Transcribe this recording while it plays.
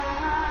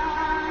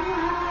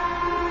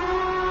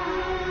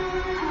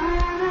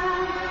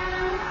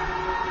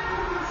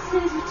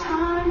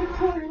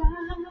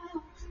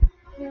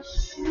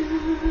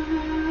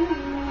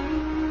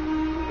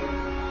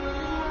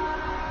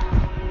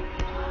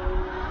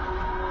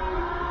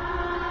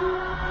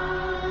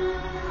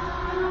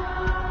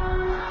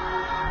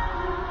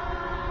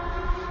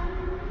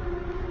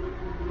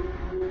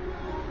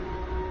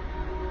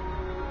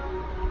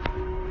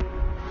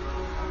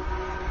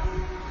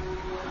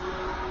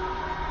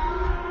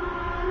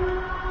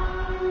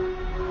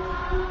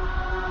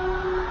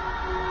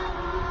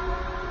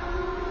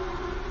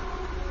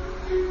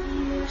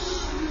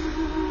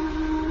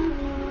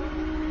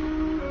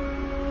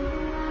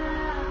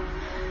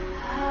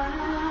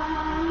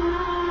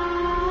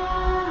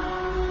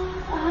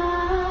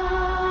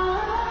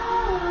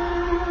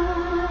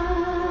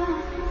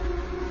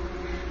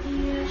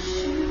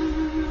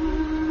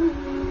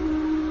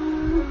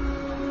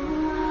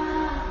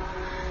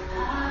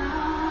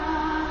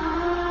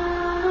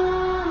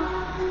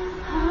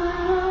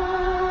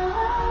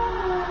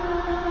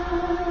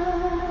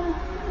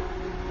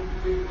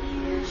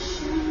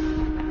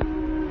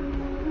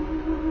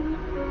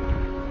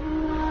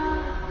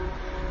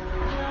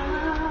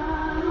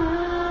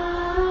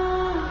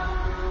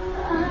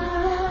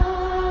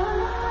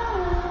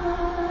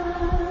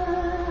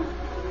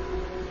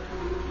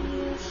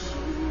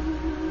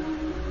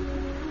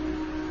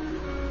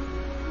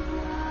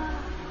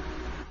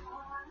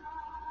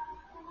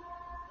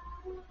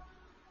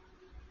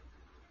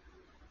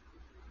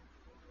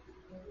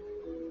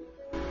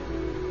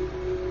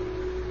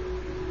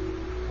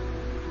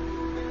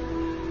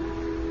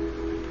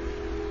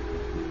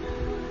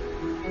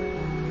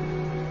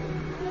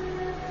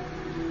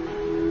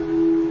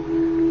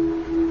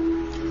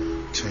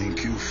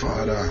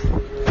Father.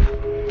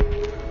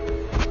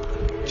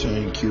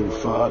 Thank you,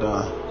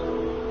 Father.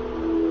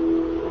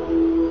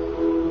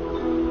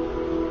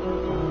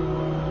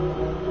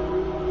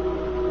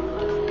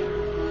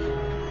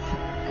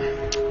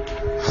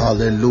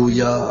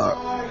 Hallelujah.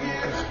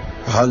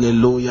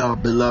 Hallelujah,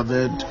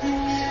 beloved.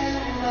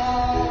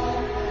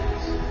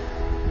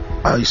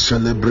 I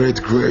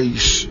celebrate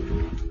grace.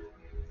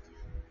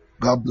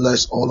 God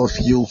bless all of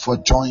you for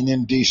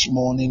joining this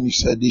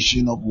morning's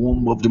edition of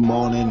Womb of the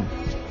Morning.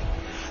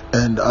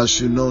 And as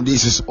you know,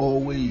 this is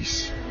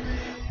always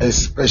a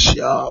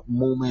special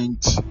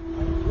moment,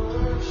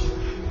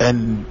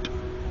 and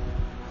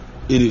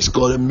it is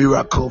called a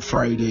Miracle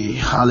Friday.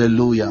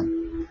 Hallelujah.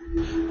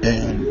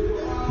 And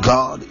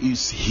God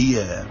is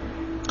here.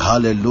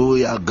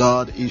 Hallelujah.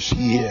 God is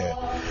here.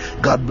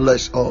 God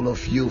bless all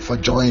of you for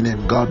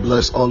joining. God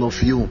bless all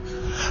of you.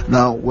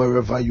 Now,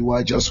 wherever you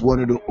are, just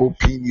wanted to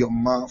open your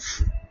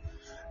mouth.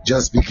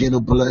 Just begin to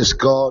bless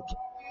God.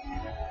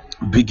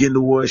 Begin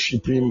to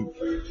worship Him.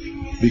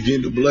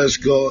 Begin to bless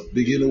God.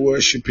 Begin to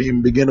worship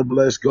Him. Begin to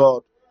bless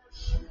God.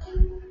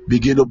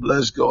 Begin to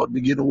bless God.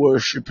 Begin to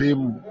worship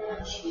Him.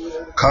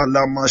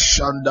 Kalama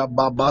shanda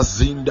baba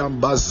zinda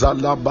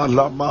bazala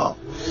balama.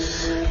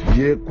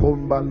 Ye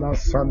kumbala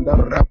sanda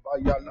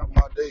rabaya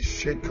lamade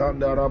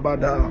shekanda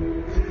rabada.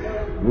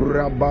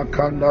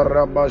 Urabakanda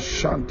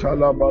rabashanta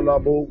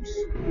labalabos.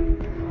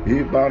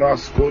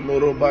 Ibarasko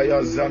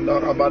norobaya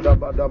zanda rabada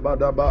bada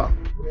bada ba.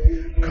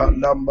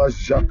 Kalamba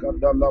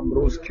jakanda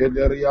lambros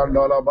kederia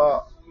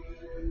nalaba.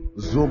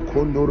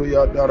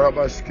 Zukunduria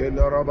darabaske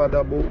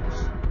narabada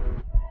bos.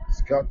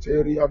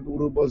 Skateria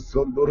duruba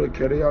zondore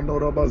keria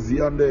noraba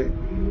ziande.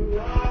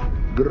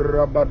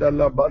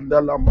 Grabadala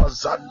bandala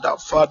mazanda.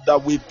 Father,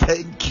 we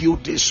thank you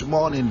this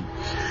morning.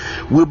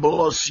 We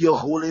bless your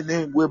holy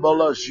name. We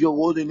bless your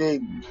holy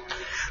name.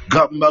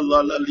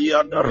 Gambalala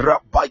lianda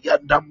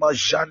rabayanda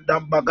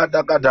majanda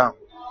bagadagada.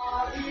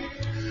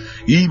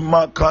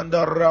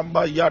 Imakanda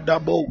ramba yada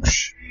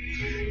bosh.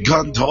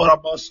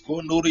 Gantora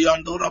baskunduri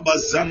andora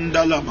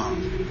bazanda lama.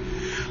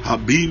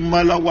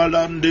 Habimala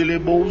walandele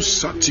bo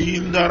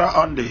satindara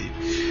ande.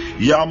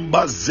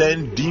 Yamba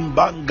zendim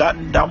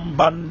gandam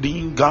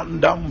banding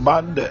gandam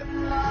bande.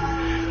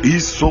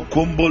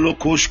 Isokombolo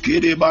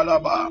koshkere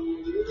balaba.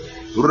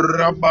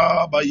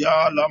 Rababa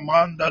yala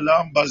manda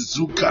lamba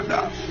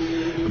zukada.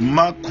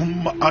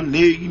 Makum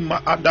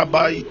aneima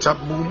adabai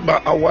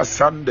tabumba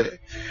awasande.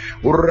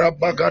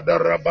 Rabagada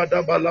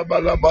rabada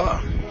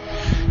balabalaba.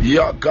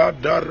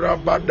 Yagada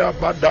rabada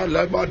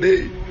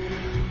badalabade.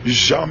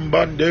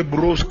 Jambande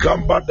bros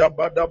kambada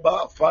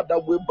badaba. Father,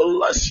 we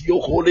bless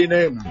your holy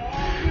name.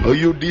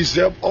 You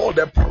deserve all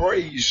the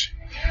praise.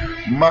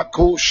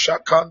 Mako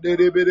shakande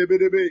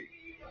rebe.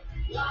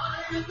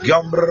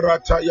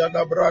 Gambrata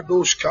yana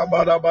bradosh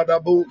kabada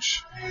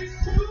badabush.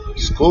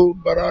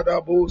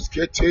 Skumbarada bus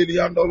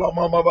keteliando la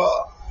mamaba.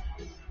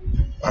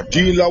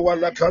 Adila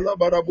wala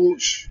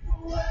kalabarabush.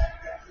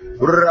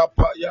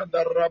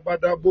 Rapayanda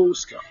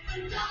rabadabuska.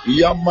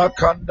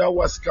 Yamakanda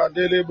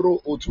waskandele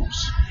bro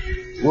otus.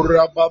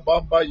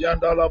 Urababamba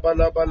yanda la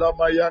balabala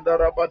mayanda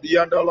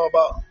rabadianda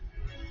laba.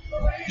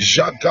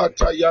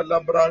 Jagata yala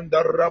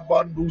branda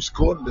rabandus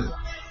konde.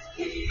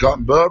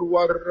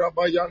 Gambarwa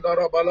rabayanda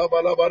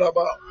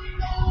rabalabalabalaba.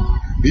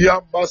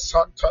 Yamba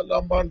santa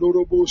la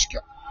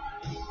mandurubuska.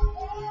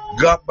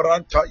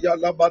 Gabranta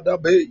yala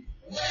badabe.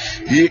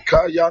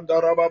 Ika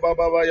yanda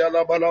rabababa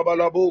yala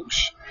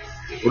balabalabush.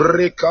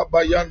 Reka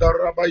bayanda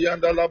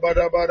rabayanda la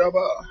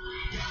badabadaba.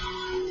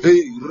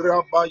 Hey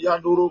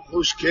rabayanduru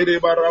kushkere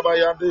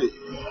barabayande.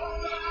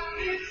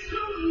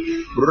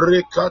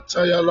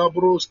 Rekata yala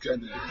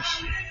bruskene.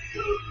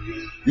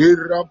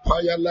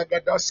 Irapaya la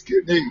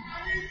gadaskene.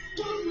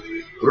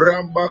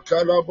 Ramba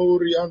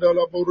kalaburi anda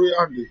laburi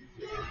andi.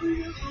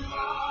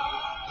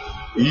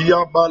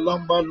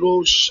 Yabalamba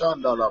lo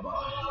shandalaba.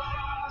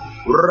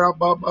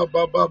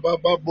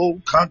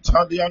 Rababababababo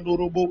kantali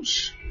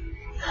andorobos.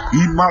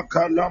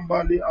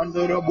 Imakalambali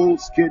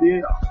andorobos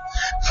kedia.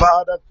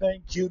 Father,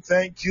 thank you.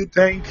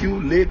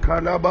 Le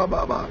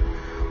kalababa.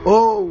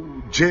 Oh,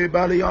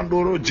 Jebali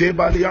andolo.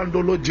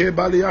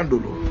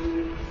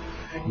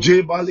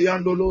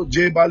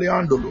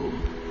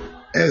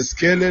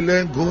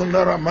 Eskelele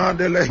gunda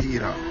ramande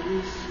lehira.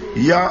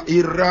 Ya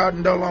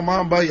iranda la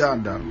mamba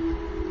yanda.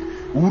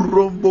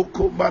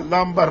 Uromboko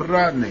balamba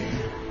rane.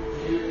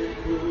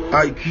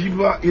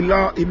 Aikiva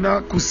ila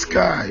ina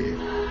kuskai.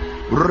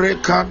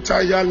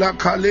 Rekanta ya la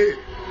kale.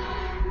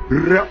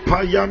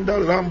 Rapayanda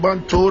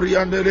lambantori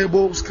ande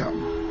reboska.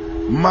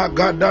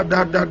 Magada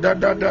da.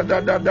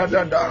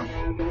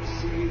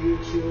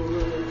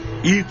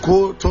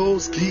 Iko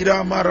tos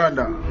kira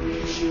maranda.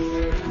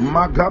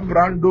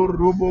 Magabrando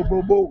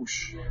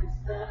rubobobosh.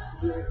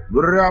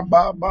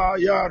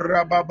 Rababaya.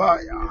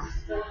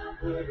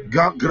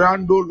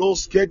 Gagrando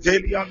los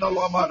keteliana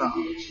lamana.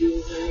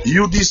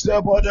 You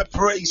deserve all the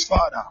praise,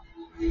 Father.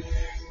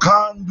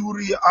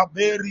 Kanduri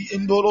aberi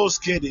indolos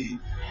kede.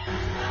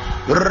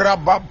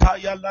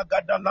 Rabapaya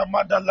lagada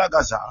lamada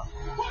lagaza.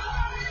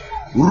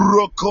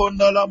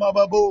 Rokonda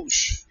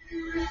lamababosh.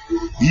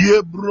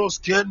 Ye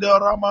broskende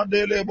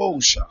ramandele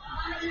bosha.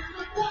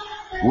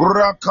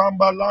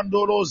 Urakamba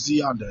landolo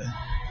ziande.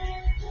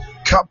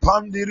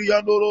 Kapandiri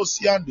andolo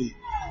siande.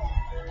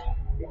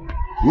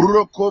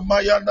 Uroko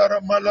mayanda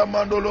ramala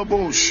mandolo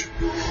bosh.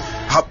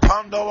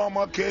 Hapanda la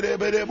makere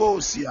bere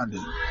bosiande.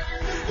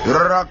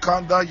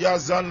 Rakanda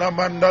yazana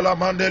mandala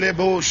mandele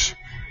bosh.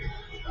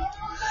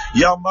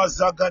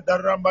 Yamazaga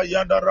daramba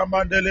yanda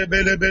ramandele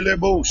bele bele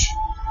bosh.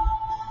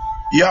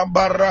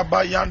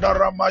 Yambaraba yanda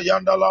rama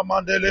yanda la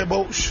mandele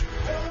bosh.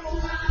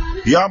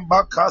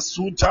 Yambaka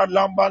suta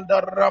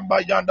lambanda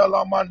ramba yanda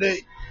la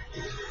mande.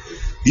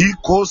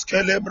 Ikos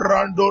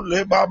kelebrando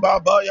le baba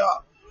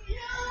baya.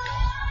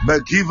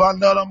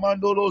 Bekivanda la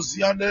mandolo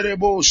ziandere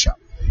bosha.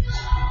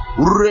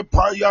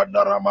 Urepa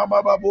yanda rama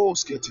baba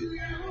boskete.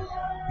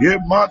 Ye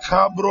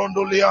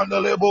makabrondo le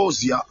yanda le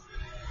bozia.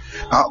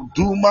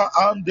 Abduma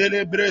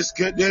andele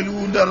breske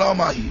delunda la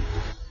mahi.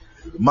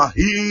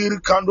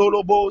 Mahir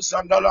kandolobo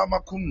sandala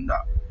makunda.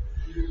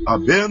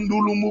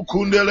 Abendulu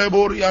mukunde le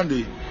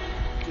boriande.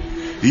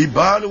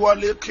 Ibal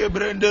wale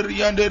kebrende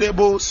riande de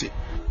bose.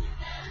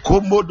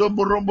 Komodo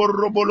borombo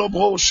robolo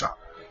bosha.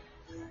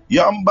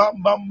 Yamba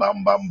bamba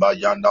bamba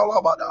yanda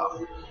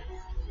wabada.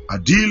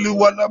 Adili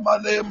wala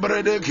male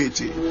mbrede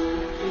kiti.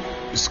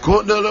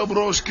 Skondele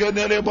broske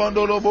nele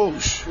bandolo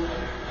bosh.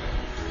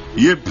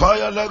 Ye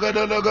paya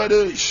lagada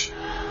lagadesh.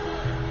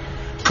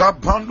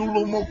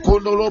 Kapandulu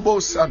mukondolo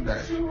bosande.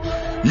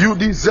 You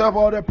deserve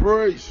all the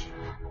praise.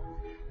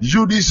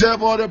 You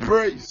deserve all the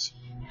praise.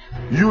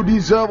 You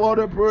deserve all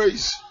the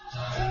praise.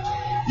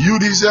 You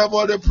deserve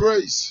all the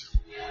praise.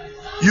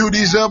 You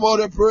deserve all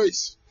the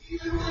praise.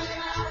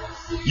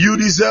 You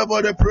deserve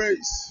all the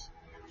praise.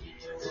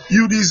 You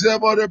deserve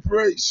all the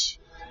praise.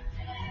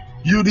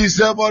 You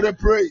deserve all the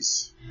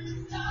praise.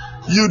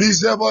 You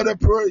deserve all the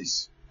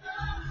praise.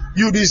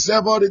 You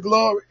deserve all the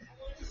glory.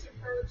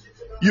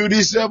 You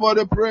deserve all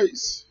the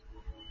praise.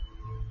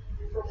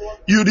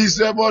 You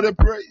deserve all the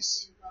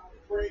praise.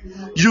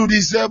 You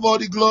deserve all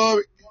the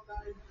glory.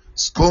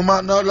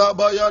 Skomana la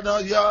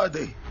bayana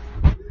yade.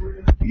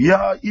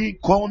 Ya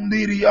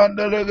ikondiri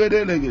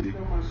andelegede legede.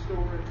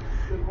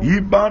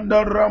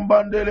 Ibanda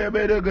rambandele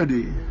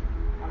bedegede.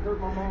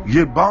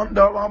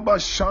 Yebanda lamba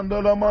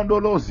shandala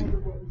mandolozi.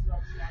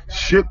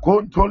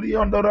 Shekontoli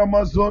andara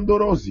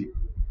mazondorozi.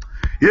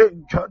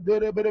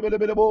 Yenkadere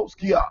bele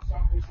boskia.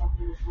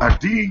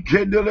 Adi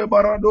kendele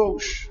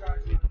barandosh.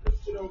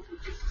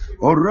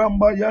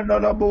 Oramba yanda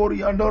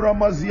labori andora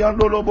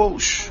maziando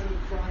lobosh.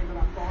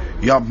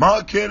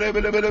 Yamakele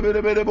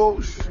bele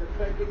bosh.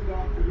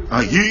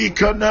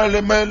 Ayika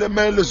nale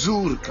mele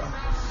zurka.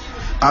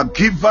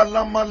 Agiva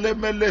lama le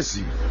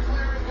melesi.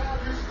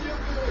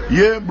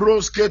 Ye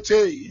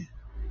broskete.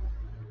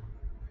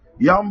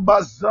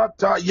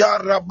 Yambazata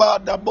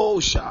yarabada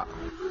bosha.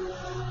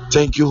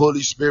 Thank you,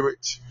 Holy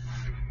Spirit.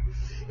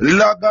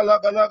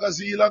 Laga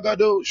zi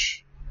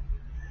lagadosh.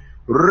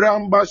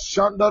 Ramba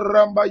shanda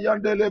ramba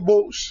yandele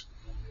bosh.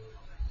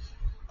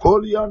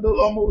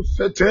 Koliando amo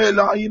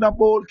setela ina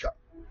bolka.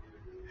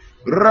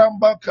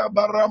 Ramba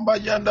kabaramba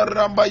yanda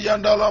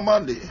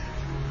lamande.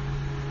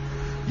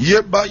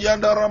 Yeba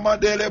yanda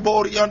ramadele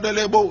bor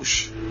yandele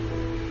bosh.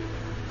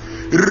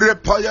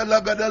 Repaya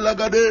lagada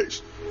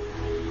lagadesh.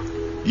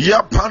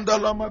 Yapanda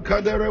lama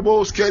kadere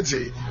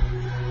boskete.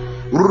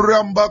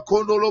 Ramba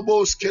kondolo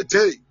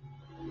boskete.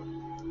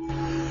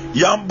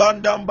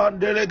 Yambandam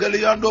bandele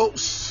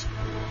galiandos.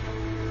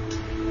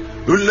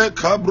 Ule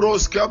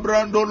cabros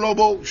cabrando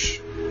lobos.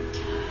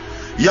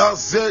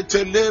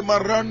 Yazete le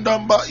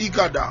marandamba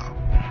igada.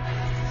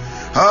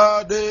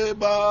 Ade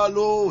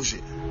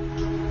baloje.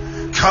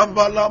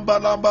 Kambalamba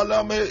lamba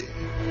lame.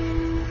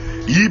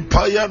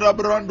 Yipayada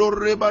brando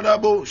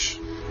rebadabosh.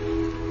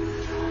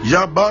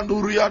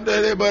 Yabanduri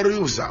andele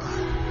baruza.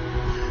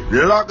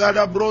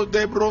 Lagada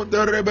brode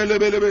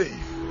rebelebelebe.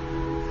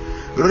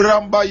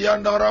 Ramba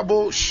yanda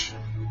rabosh.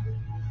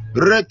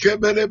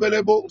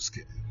 Rekebelebele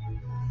boske.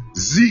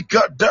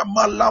 Zika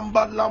dama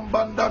lamba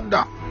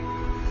danda.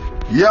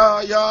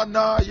 Ya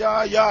na.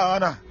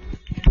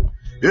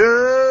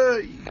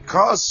 Hey,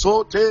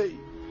 kasote.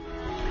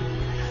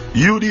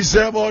 You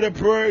deserve all the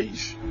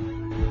praise.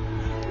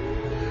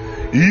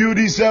 You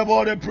deserve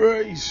all the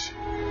praise.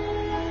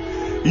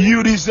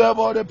 You deserve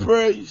all the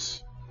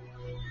praise.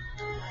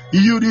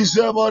 You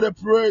deserve all the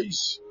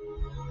praise.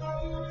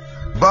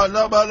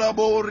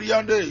 Balabalabo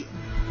riande.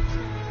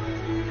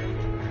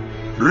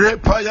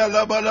 Repaya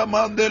labala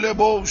mandele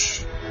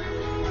bosh.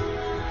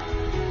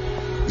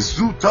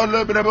 Zuta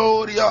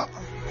lebreboria.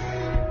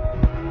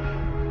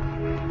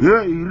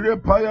 Hey,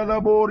 repaya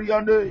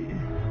laboriande.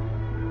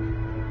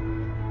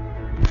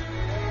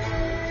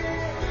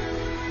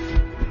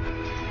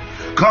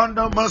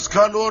 Kanda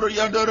maskalor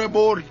yande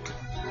reborik.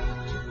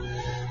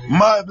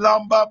 Ma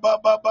lamba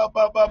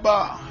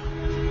ba.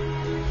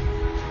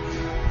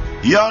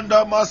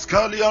 Yanda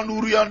maskali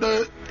anuri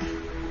yande.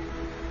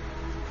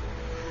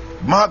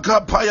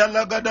 Maka paya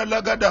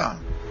lagada.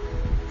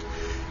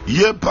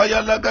 Ye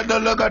paya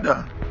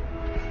lagada.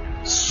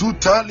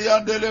 Sutali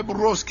andele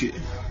broske.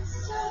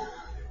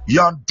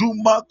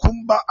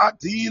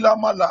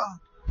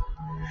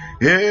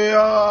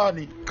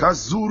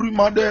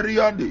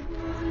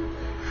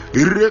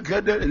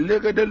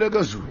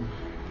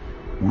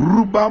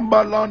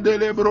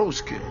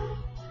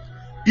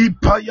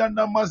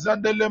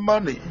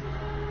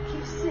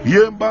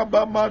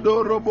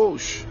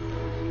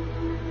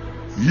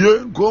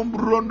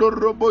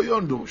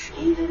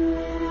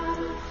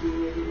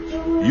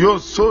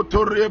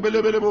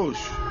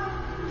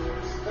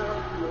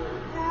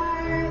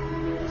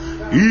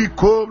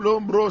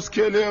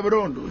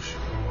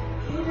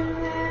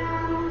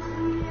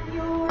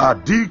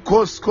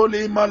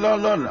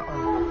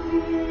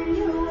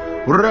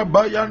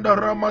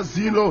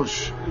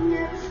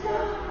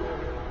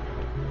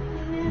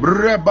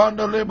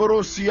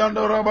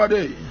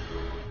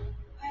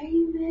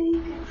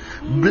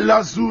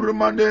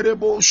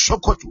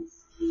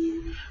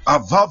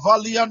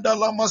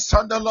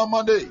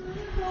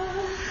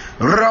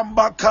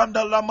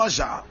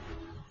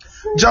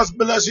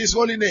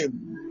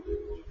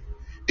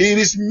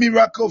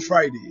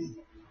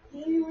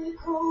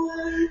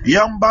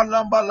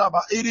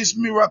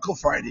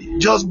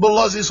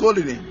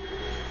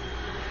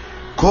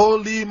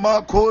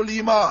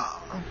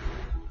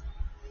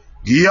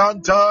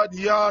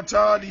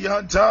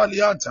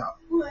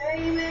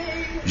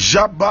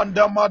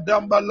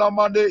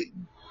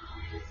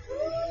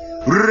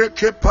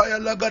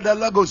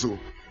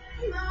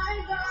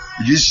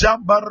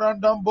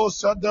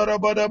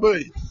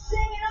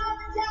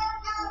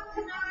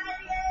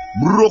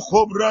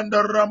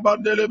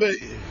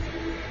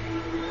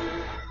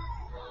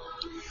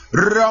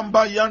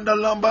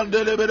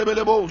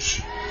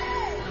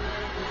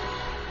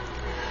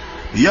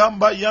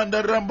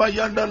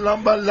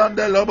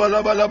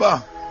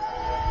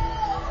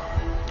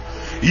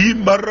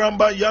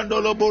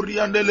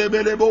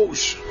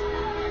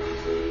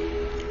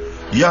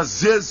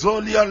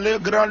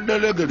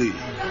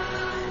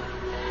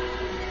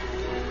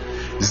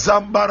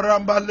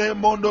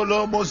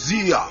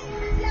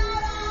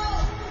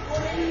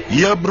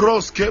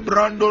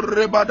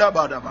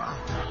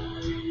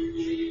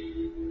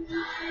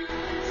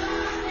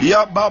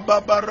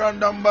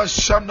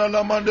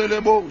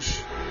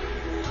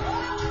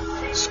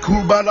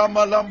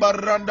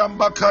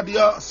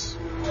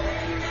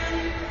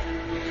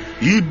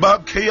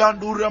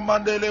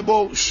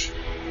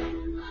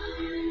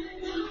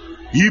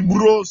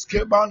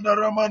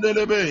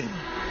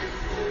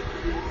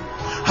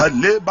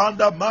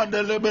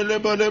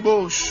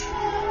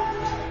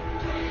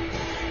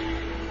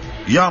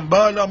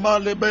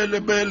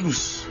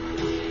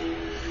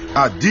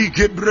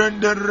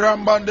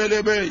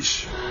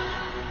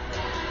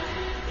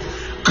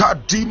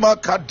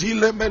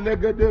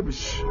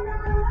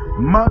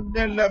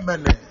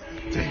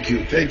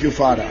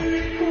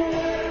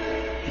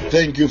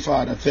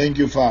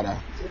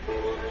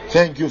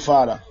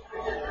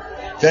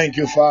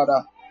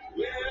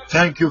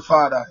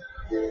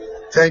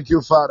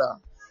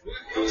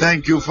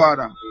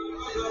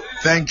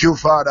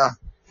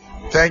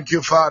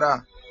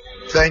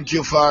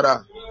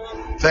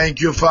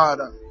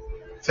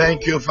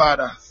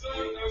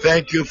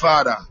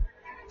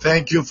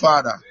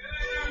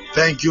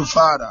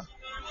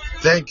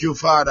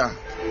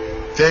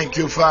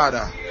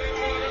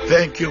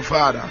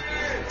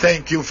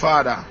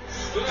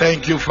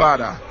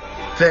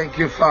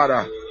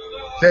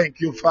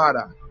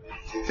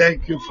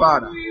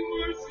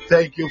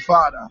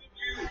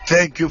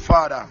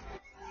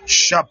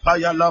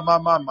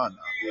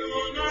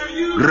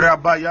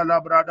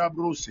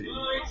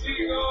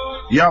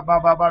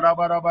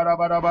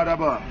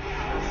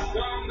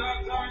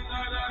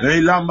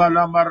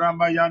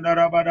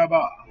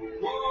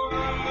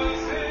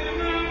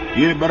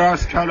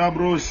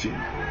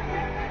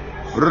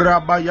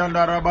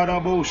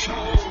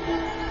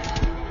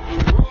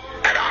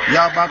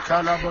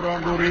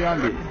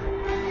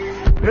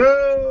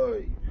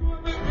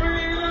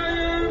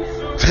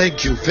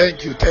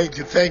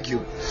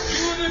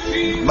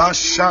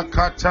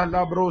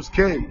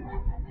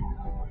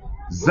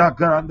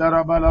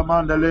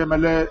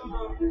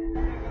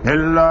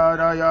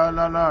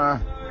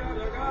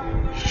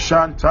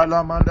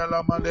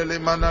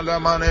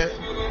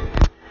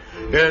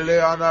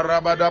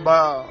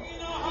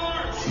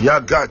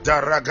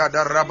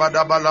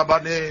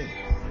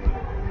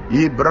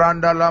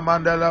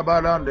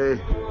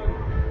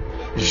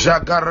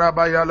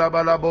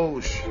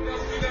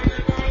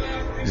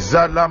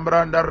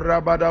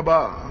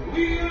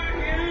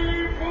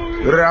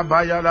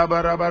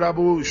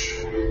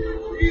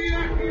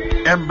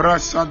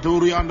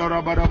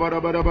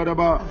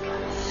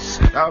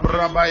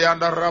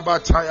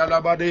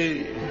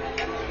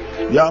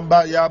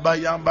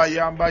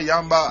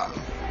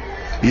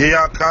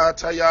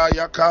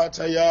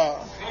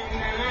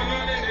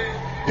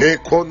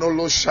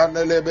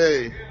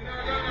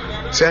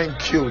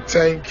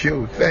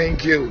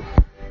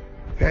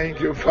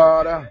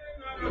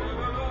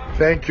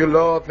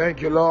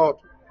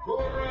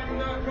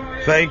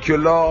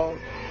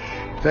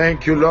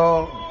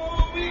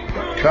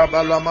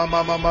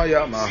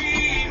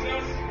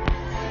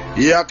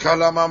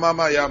 Yakala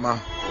mama yama.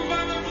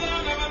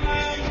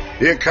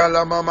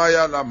 Ikala mama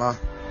yalama.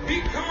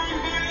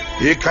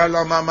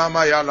 Ikala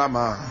mama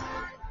yalama.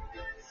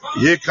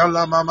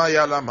 Ikala mama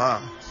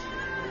yalama.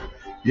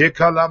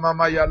 Ikala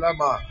mama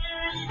yalama.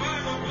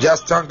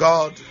 Just thank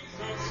God.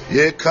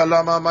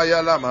 Ikala mama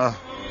yalama.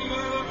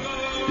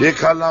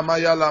 Ikala mama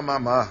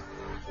yalama.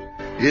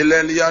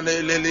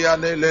 Ileliane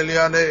leliane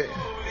leliane.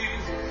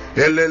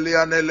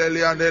 Ileliane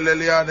leliane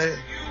leliane.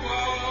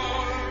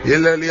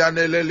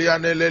 Ileliane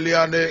leliane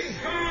leliane.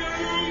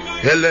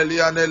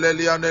 Ileliane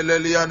leliane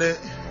leliane.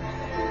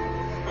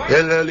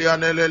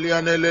 Ileliane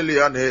leliane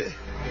leliane.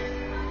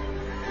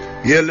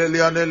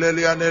 Ileliane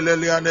leliane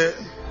leliane.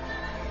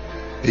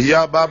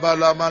 Ya baba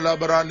la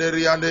malabrane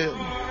riane.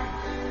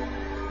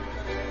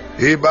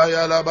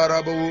 Ibaya la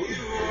barabu.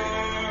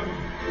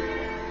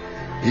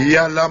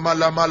 Ya la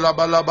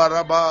malabala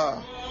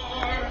baraba.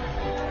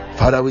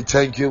 Father, we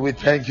thank you, we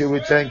thank you, we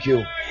thank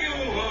you.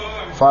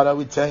 Father,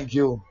 we thank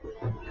you.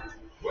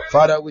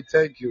 Father, we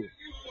thank you.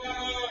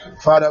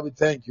 Father, we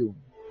thank you.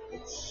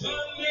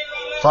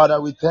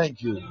 Father, we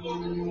thank you.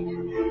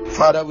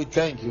 Father, we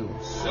thank you.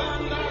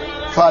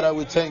 Father,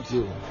 we thank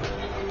you.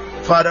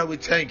 Father, we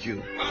thank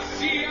you.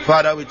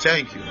 Father, we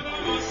thank you.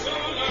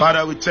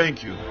 Father, we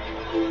thank you.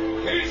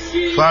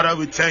 Father,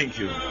 we thank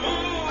you.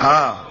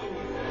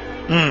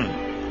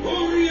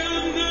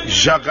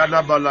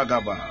 Jagala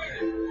balagaba.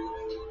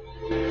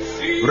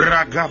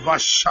 Ragaba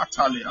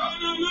shatalia.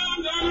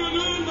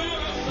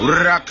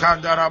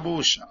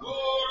 Rakandarabusha.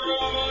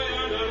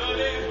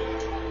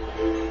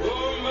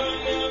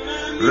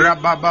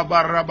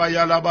 Rababa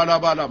rabayala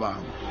balabalaba.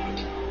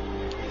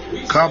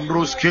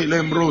 Kambrus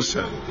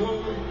kilembruse.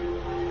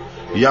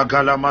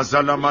 Yagala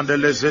mazala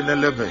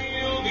mandelezeneleve.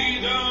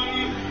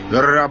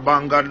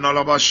 Rabanga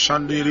nalaba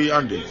shandiri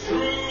andi.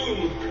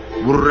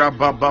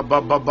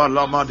 Rababa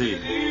lamadi.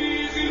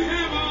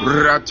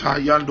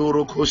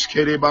 Ratayanduru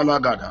kuskeri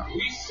balagada.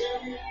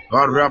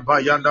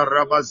 Rabayanda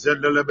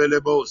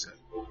rabazendelebelebose.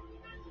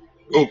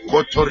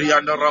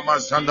 Ukotorianda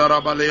ramazanda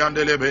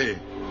rabaleyandelebe.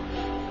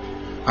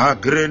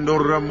 Agrendo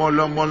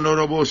ramolo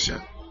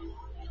monorobosha.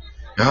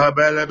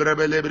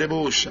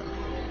 Habelebrebelebrebosha.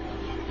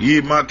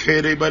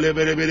 Yimakere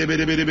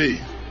belebelebelebelebe.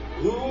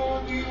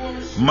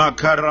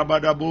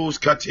 Makarabadabus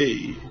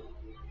kate.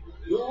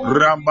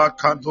 Ramba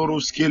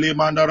kantorus kili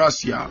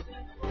mandarasia.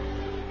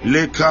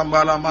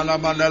 Lekambala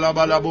malamandala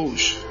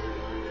balabush.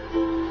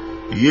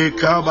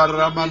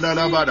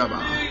 Yekabaramandala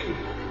badaba.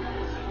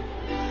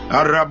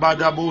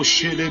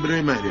 Arabadabush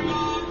lebremere.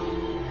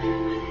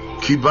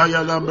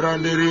 Kibaya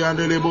lambranderi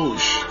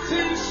andelebush.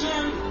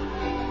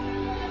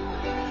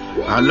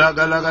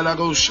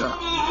 Alagalagosha.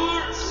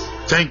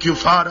 Thank you,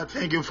 Father.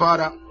 Thank you,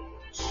 Father.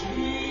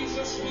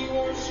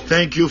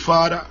 Thank you,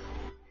 Father.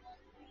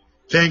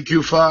 Thank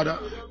you, Father.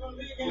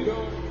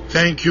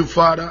 Thank you,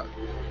 Father.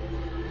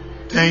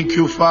 Thank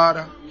you,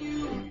 Father.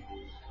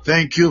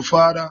 Thank you,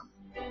 Father.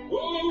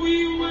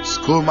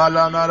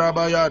 Skumalana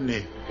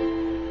rabayane.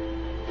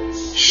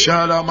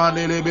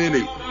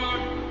 Shalamanelebele.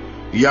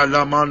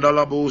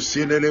 Yalamandala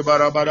businele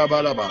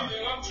barabarabalaba.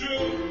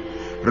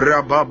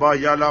 Rababa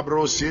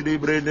yalabro sidi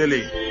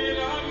brendele.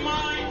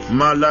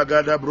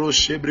 Malagada bro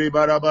shibri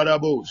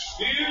barabarabos.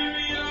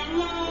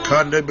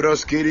 Kande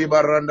broskiri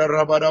baranda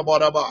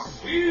rabarabaraba.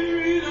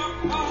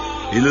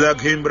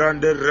 Ilakim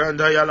brande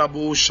randa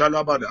yalabu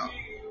shalabada.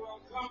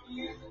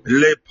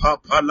 Le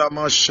papa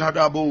lama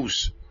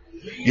shadabus.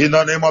 In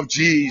the name of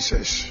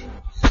Jesus.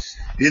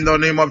 In the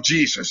name of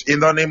Jesus. In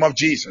the name of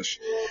Jesus.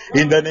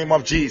 In the name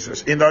of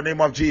Jesus. In the name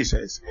of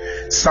Jesus.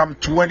 Psalm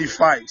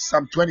 25.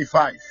 Psalm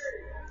 25.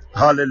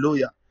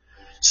 Hallelujah.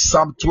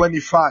 Psalm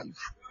 25.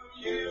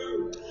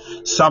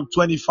 Psalm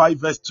 25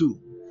 verse 2.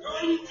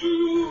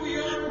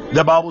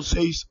 The Bible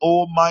says,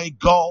 "Oh my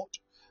God,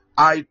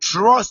 I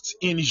trust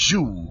in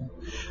you.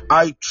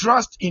 I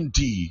trust in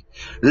thee.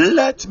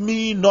 Let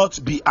me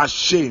not be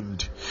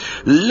ashamed.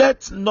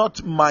 Let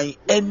not my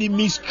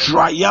enemies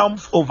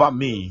triumph over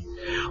me.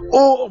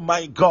 Oh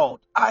my God,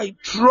 I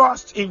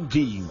trust in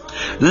thee.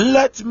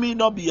 Let me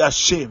not be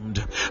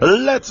ashamed.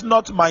 Let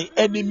not my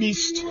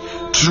enemies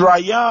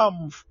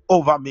triumph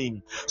over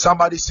me."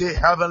 Somebody say,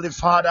 Heavenly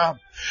Father,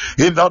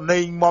 in the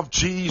name of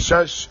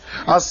Jesus,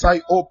 as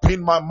I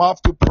open my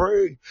mouth to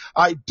pray,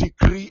 I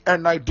decree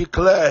and I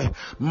declare,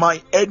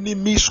 my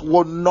enemies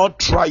will not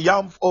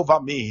triumph over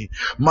me.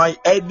 My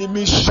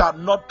enemies shall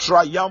not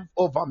triumph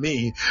over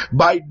me.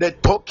 By the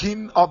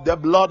token of the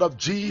blood of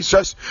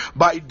Jesus,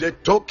 by the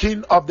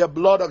token of the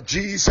blood of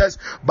Jesus,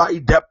 by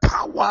the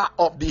power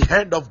of the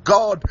hand of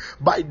God,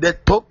 by the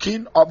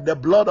token of the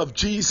blood of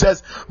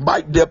Jesus,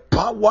 by the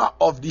power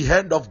of the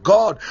hand of of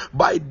God,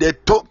 by the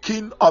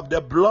token of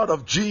the blood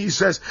of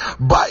Jesus,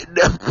 by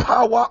the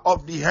power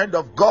of the hand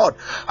of God,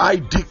 I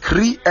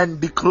decree and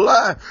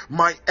declare,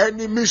 my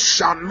enemy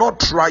shall not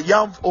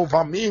triumph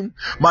over me.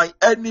 My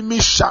enemy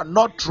shall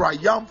not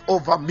triumph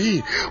over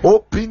me.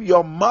 Open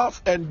your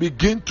mouth and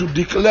begin to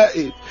declare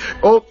it.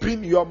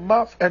 Open your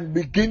mouth and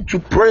begin to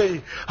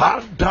pray.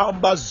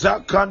 Andamba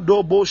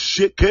zakandobo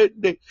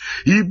shekende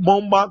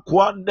imoma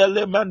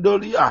kwandele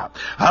mandolia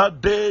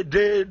ade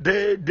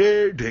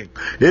de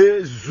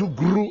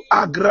ezugru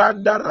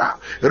agrandara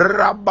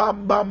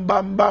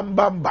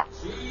rabambambambamba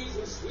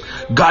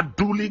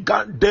gaduli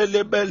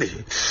gandelebele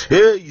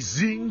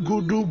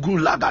zingudugu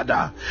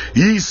lagada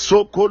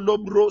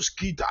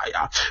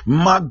isokolombroskitaya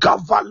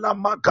magavala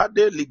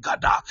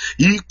magadeligada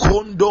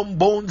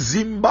ikondombon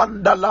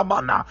zimbanda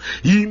lamana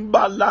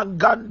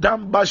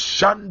imbalangandamba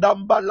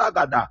shandamba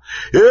lagada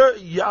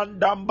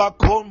yandamba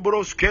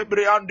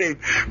kombroskebriande.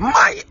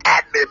 My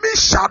enemy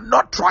shall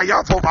not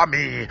triumph over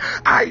me.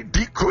 I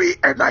decree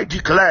and I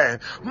declare,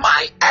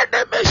 my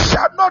enemy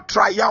shall not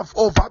triumph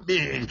over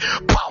me.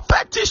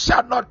 Poverty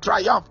shall not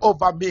triumph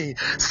over me.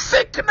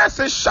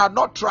 Sicknesses shall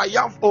not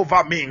triumph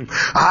over me.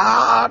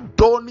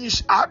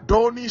 Adonish,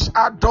 Adonish,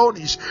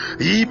 Adonish.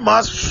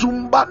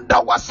 Imasumbanda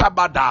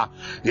wasabada.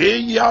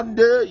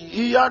 Iyande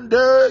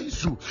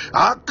isu.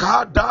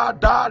 Akada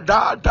da.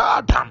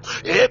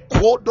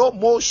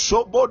 Ekodomo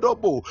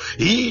shobodobo.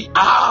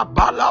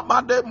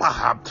 Abalamade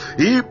maha.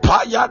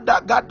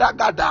 Ipayada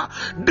gada.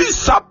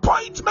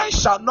 Disappointment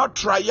shall not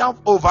triumph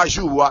over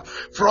you.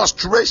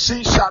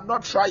 Frustration shall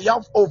not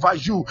triumph over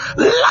you.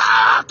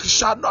 Lack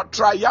shall not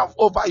triumph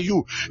over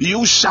you.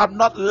 You shall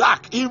not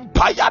lack.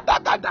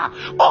 Impayadagada.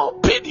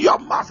 Open your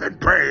mouth and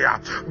pray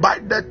by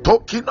the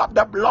token of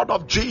the blood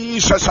of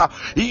Jesus.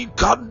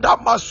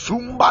 Ikandama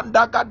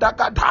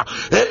sumbandagada.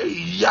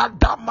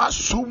 Yadama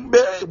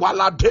sumbe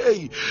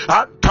walade.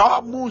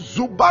 Antamu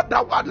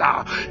zubada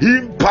wala.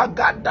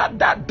 Impagada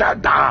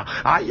da.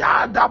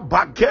 Ayada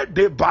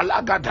bagede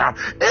balagada.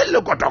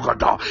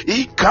 Elogodogodo.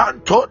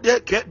 Ikanto de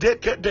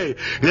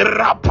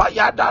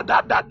rapayada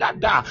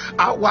da.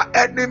 Our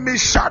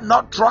enemies shall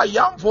not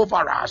triumph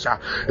over us.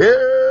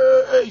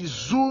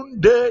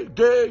 Zunde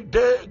de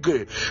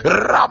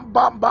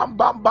rambam bam.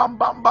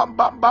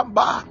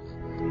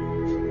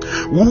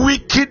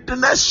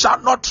 Wickedness shall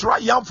not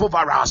triumph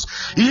over us.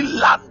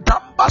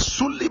 Ilandamba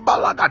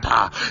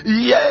sulibalagada.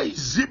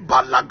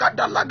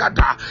 Zibalagada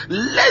lagada.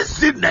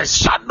 Laziness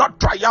shall not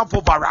triumph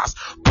over us.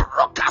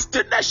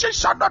 Procrastination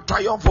shall not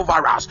triumph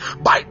over us.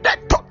 By the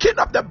token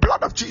of the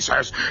blood of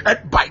Jesus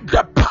and by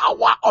the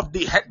power of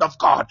the hand of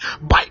God.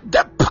 By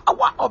the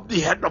power of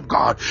the hand of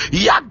God.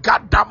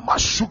 Yagada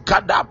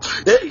mashukada.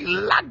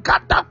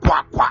 Lagada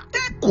kwa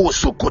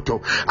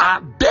ikusukuto.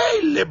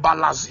 Adele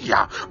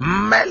balazia.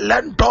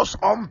 Melentos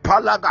on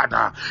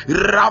palagada.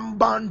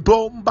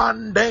 Rambandom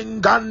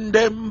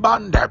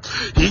bandengandembande.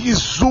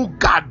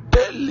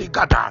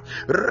 Izugadeligada.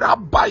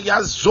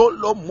 Rabaya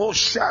zolo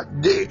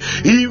moshade.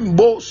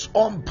 Imbos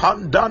on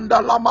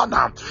pandanda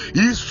lamana.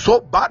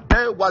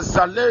 Isobade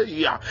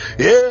wazaleya.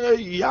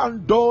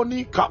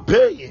 Yandoni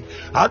kapei.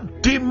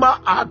 Adima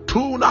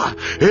atuna.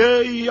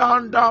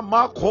 Yanda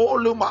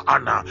makoluma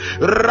ana.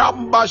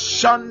 Ramba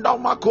shanda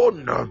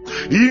makona.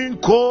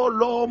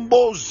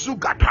 Inkolombo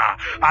zugata.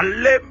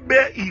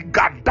 Alembe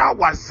igada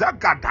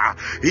wazagada.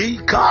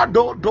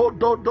 Ikado do.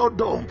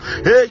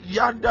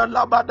 Yanda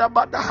labada.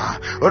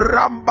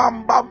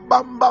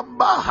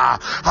 Rambambambamba.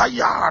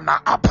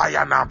 Ayana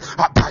apayana.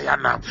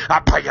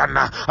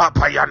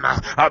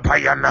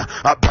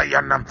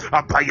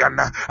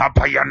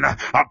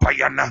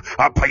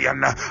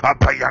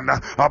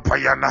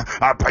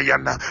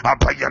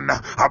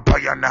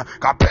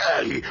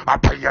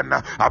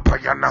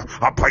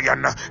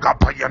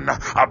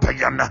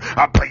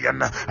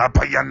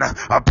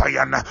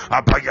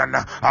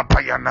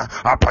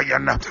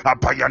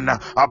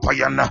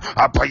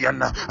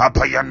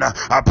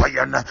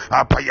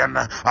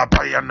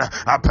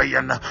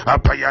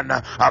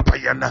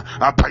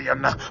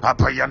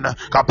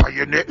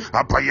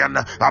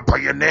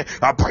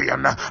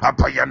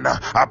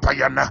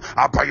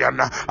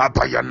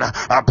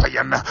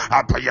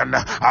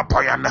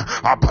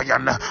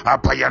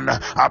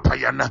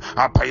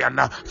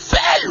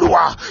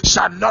 Failure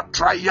shall not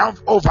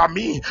triumph over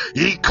me.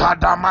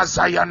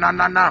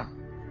 Ikadamazayanana.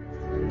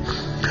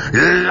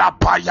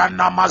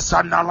 Lapayana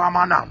masana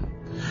lamana.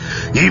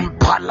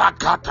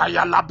 Impalakata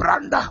ya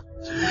labranda.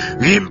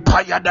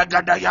 Impayada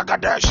gada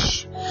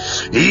yagadesh.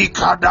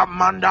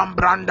 Ikadamandam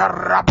branda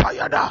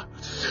rapayada.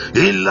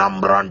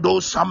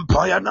 Ilambrando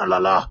sampayana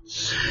lala.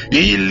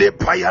 Ile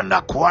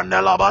payana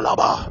kwanela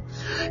balaba.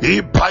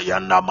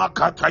 Ipayana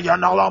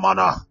makatayana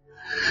lamana.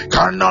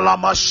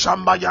 Kanalama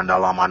shamba yana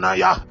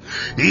lamanaya.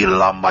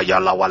 Ilamba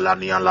yala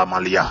walani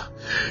lamalia.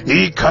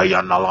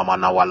 Ikayana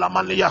lamana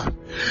walamania.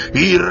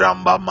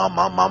 Iramba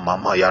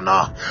mama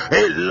yana.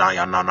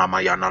 Elayana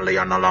namayana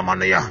leana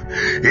lamania.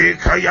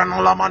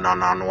 Ikayana lamana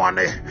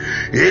nanwane.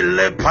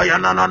 Ile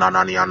payana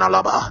nananiana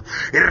laba.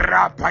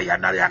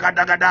 Rapayana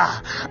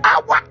yagadagada.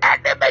 Our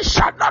enemy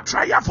shall not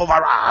triumph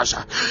over us.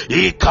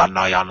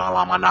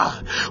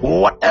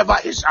 Whatever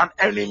is an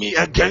enemy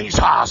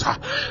against us,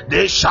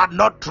 they shall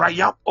not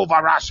triumph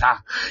over us.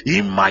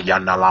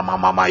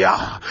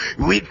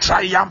 We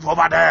triumph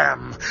over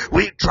them.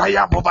 We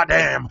triumph over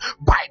them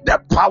by the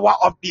power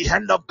of the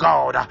hand of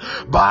God,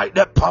 by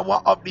the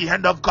power of the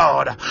hand of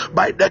God,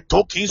 by the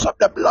tokens of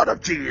the blood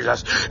of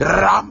Jesus.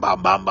 Ramba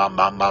bamba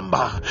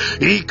bamba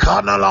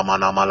ikana lama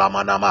nama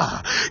lama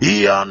nama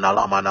iana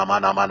lama nama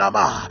nama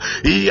nama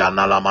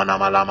iana lama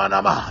nama lama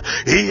nama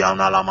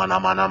iana lama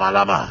nama nama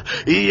lama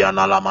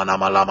iana lama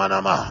nama lama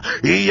nama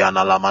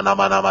iana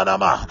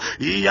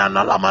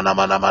lama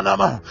nama nama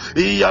nama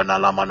iana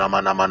lama nama nama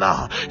nama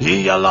iana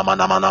lama nama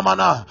nama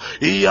na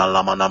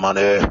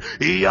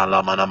iana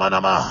lama nama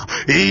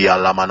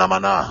nama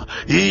na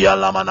iana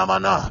lama nama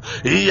ne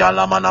iana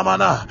lama nama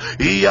nama iana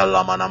lama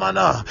nama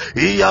na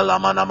iana lama nama na iana lama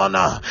nama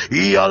na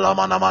iana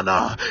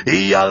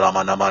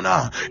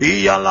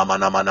lama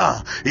nama na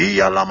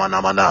iana lama nama na iana lama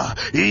nama na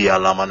iana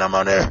lama nama na iana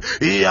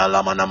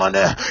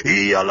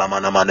lama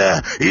nama na iana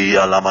lama nama na iana lama nama ne iana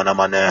lama nama ne iana lama nama ne iana lama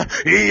nama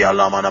ne iana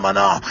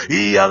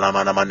lama nama na iana lama nama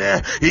ne iana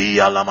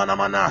lama nama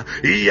na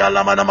iana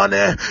lama nama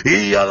ne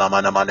iana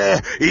lama nama ne iana lama nama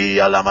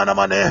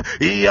ne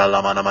iana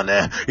lama nama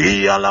ne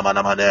iana lama nama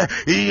ne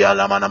iana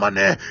lama nama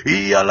ne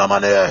iana lama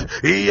ne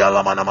iana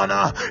lama nama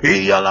na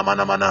iana lama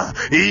nama na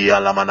iana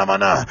lama nama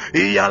na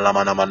iana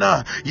lama nama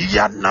na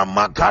yana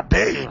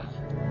makate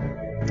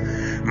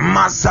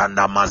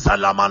Mazanda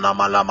mazalamana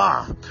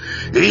malama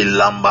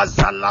ilamba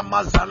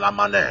zalama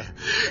zalamane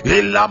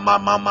ilama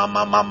mama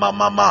mama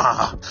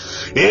mama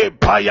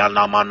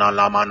epayana mana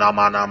lama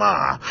nama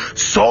nama.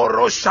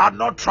 Sorrow shall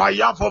not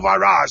triumph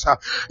over us.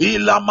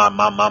 Ilama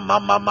mama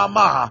mama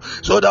mama.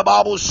 So the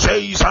Bible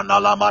says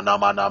analama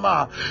nama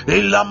nama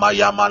ilama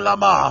yama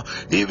lama.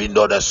 Even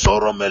though the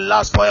sorrow may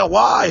last for a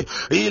while,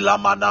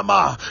 ilama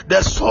nama,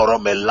 the sorrow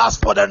may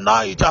last for the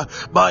night,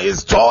 but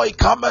his joy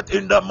cometh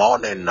in the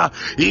morning.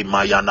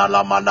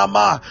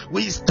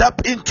 We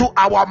step into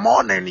our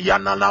morning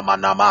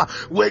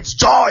with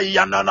joy.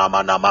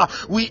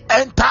 We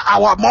enter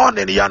our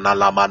morning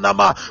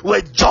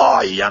with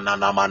joy.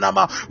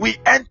 We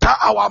enter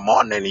our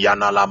morning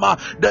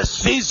the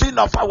season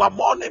of our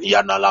morning.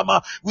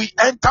 We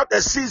enter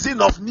the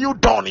season of new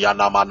dawn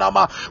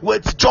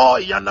with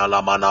joy.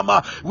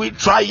 We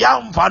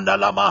triumph.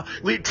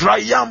 We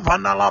triumph.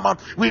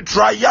 We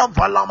triumph.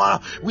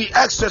 We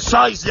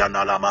exercise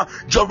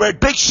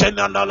jurisdiction,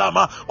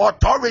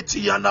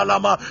 authority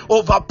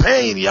over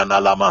pain,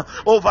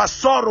 over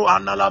sorrow,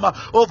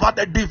 over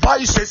the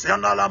devices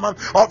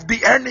of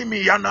the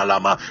enemy.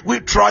 We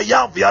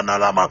triumph.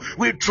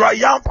 We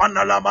triumph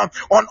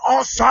on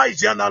all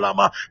sides.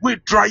 We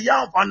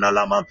triumph.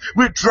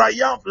 We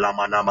triumph.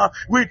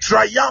 We triumph. We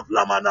triumph.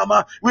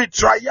 We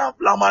triumph.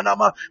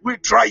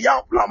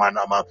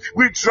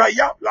 We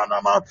triumph.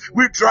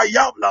 We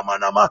triumph.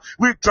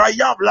 We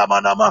triumph.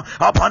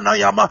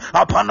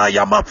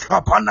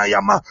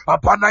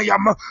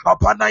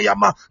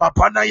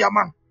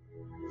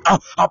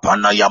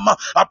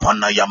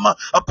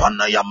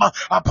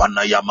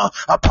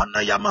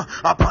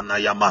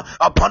 Apanayama.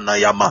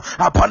 Apanayama.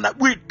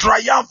 We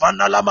triumph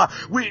analama.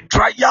 We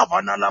triumph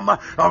analama.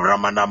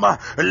 Ramanama.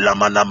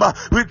 Lamanama.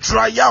 We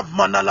triumph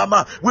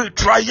manalama. We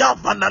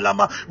triumph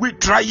manalama. We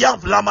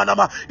triumph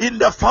lamanama. In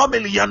the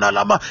family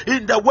analama.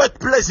 In the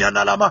workplace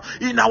analama.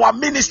 In our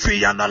ministry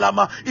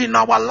analama. In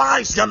our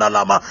lives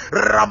analama.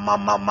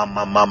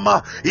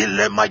 Ramamama.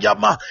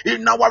 Ilemayama.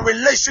 In our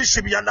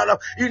relationship analama.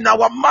 In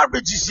our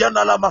marriages. We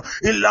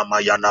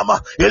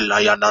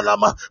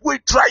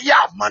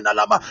triumph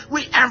manalama.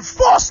 We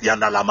enforce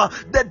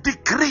the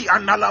decree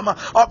of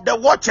the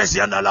watchers.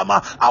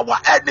 Our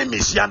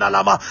enemies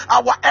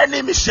our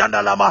enemies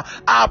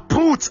are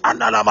put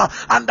under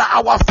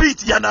our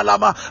feet.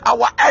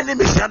 Our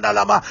enemies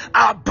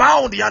are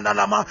bound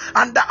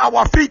under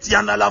our feet.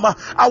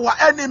 Our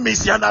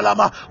enemies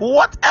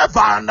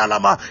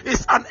whatever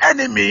is an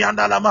enemy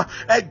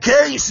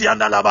against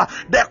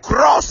the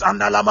cross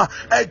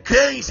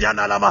against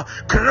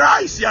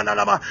Christ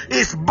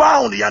is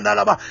bound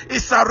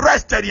is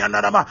arrested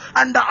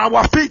under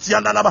our feet.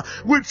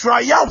 We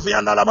triumph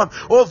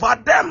over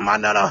them.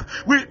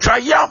 We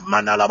triumph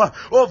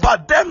over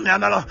them.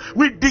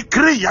 We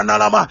decree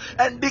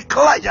and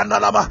declare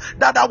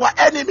that our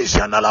enemies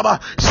shall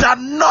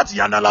not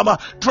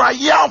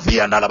triumph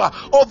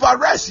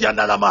over us.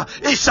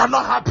 It shall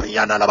not happen.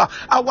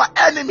 Our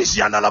enemies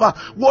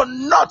will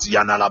not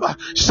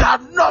shall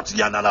not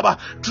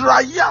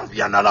triumph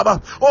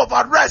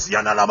over us.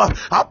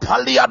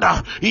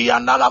 Apaliana,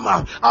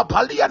 Yanalama,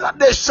 Apaliana,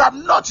 they shall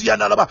not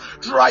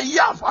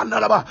triumph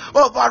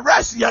over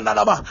us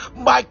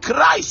by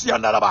Christ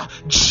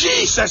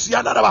Jesus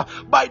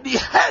by the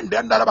hand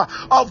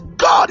of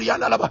God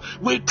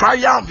we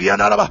triumph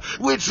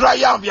we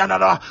triumph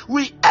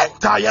we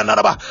enter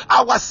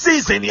our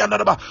season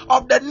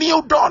of the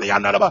new dawn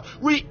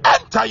we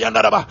enter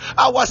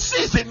our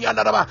season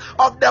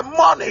of the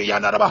morning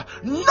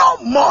no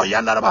more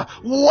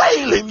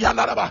wailing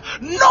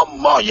no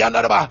more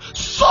yandaraba,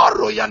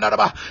 sorrow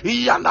yandaraba,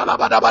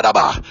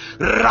 yandarabadabadaba,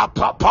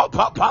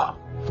 rapapapapa.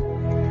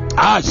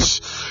 Ash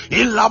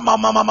illa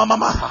mama mama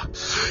mama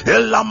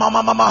illa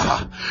mama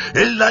mama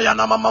illa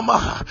yana mama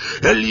mama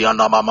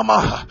eliana mama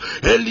mama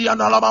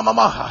eliana mama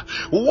mama.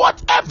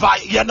 Whatever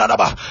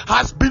yanaba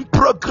has been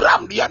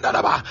programmed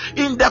yanaba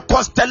in the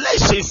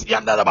constellations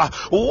yanaba,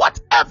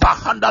 whatever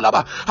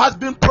handalaba has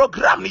been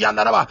programmed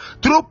yanaba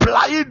through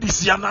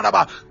Pleiades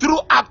yanaba,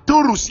 through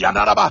Arcturus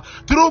yanaba,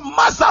 through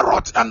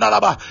Mazzaroth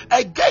yanaba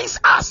against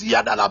us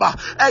yanaba,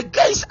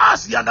 against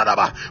us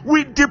yanaba,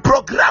 we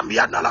deprogram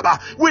yanaba,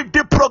 we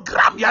deprogram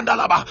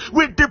yandalaba,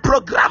 we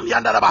deprogram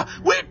yandalaba,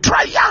 we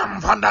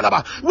triumph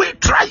yandalaba, we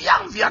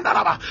triumph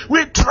yandalaba,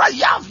 we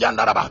triumph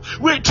yandalaba,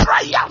 we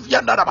triumph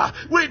yandalaba,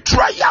 we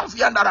triumph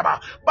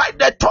yandalaba by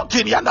the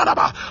token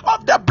yandalaba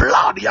of the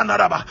blood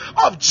yandalaba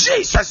of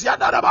Jesus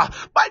yandalaba,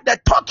 by the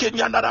token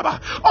yandalaba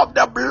of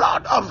the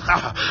blood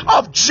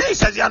of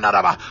Jesus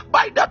yandalaba,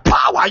 by the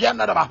power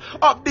yandalaba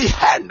of the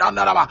hand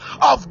yandalaba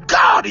of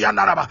God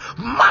yandalaba.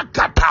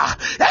 Makata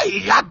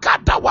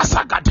yagada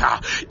wasagata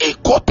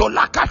ikoto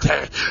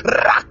lakate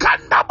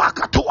rakanda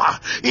bakatua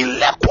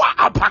ilekwa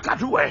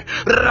apakadue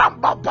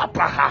ramba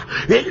papaha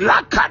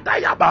ilakada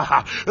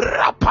yabaha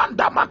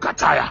rapanda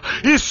makataya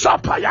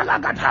isapa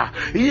yalagata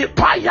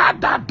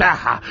ipayada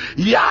daha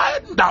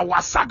yaenda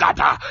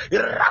wasagada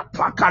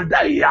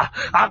rapakadaya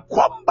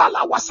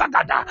akombala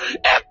wasagada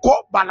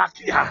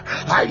ekobalakia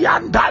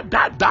ayanda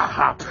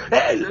dadaha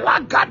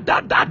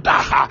elagada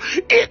dadaha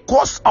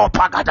ekos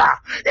opagada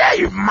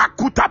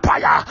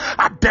makutapaya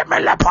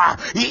ademelepa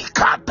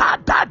ikada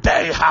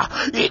dadeha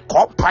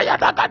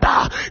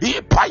ikompayadagada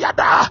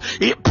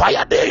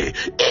ipayade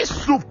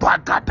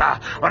isupagada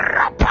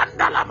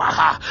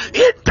rapandalamaha.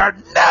 In the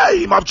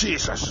name of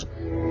Jesus,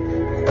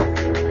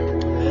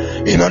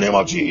 in the name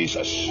of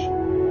Jesus,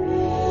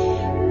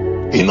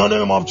 in the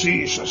name of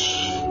Jesus.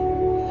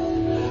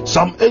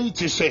 Psalm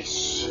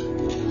 86.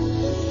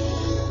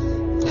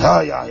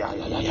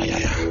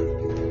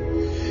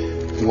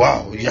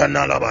 Wow,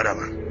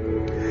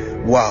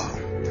 wow.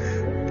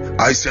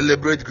 I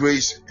celebrate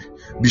grace,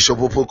 Bishop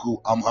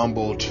Opoku. I'm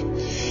humbled.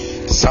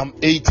 Psalm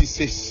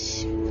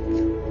 86.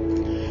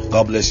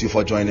 God bless you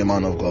for joining,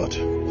 man of God.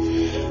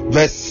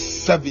 Verse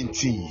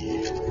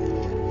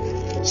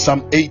 17.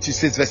 Psalm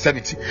 86, verse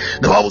 17.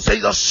 The Bible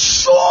says,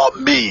 show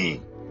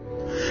me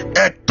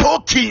a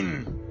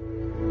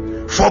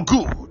token for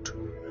good,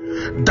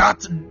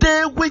 that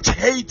they which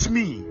hate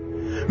me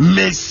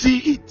may see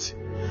it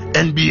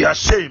and be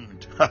ashamed.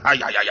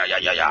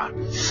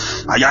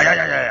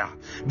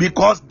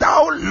 Because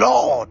thou,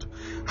 Lord,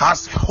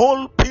 hast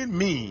holpen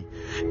me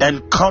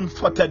and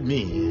comforted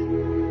me.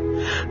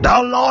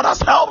 Thou, Lord,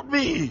 hast helped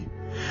me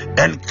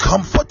and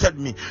comforted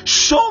me.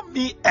 Show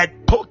me a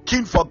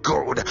token for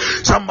good.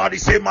 Somebody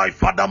say, my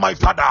Father,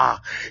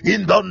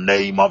 in the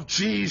name of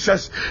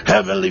Jesus.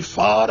 Heavenly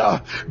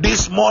Father,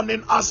 this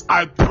morning as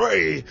I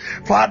pray,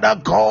 Father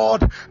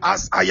God,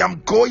 as I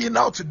am going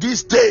out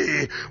this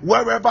day,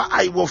 wherever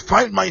I will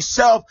find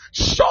myself,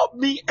 show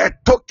me a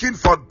token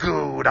for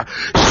good.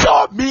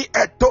 Show me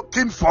a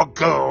token for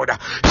good.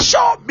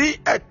 Show me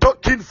a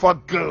token for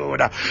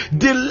good.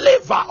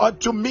 Deliver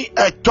unto me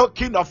a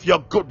token of your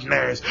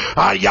goodness.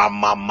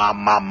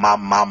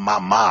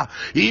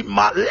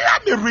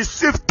 Let me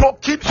receive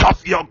tokens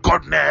of your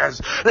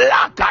goodness.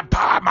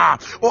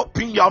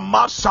 Open your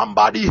mouth,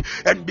 somebody,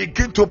 and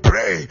begin to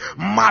pray.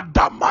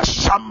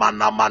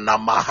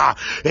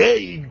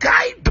 Hey,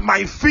 guide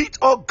my feet,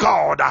 oh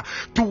God,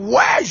 to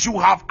where you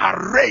have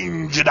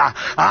arranged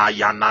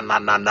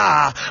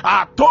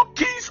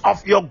tokens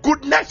of your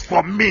goodness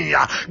for me.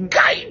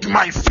 Guide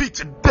my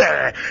feet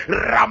there.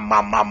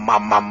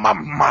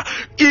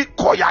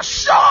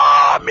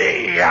 Show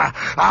me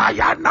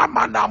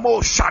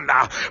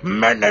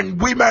men and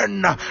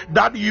women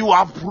that you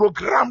have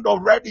programmed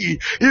already,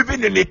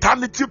 even in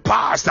eternity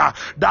past,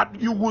 that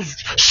you will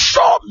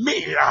show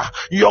me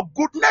your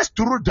goodness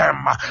through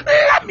them.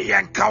 Let me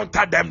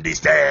encounter them this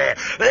day.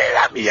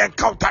 Let me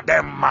encounter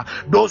them.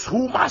 Those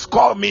who must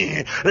call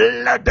me,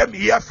 let them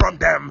hear from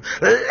them.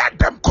 Let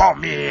them call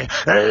me.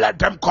 Let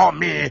them call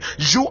me.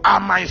 You are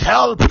my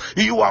help.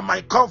 You are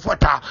my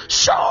comforter.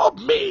 Show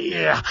me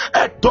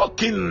a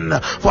token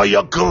for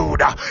your good.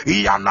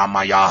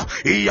 Iyanamaya,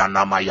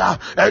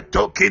 a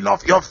token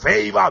of your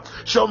favor.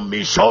 Show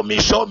me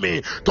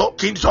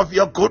tokens of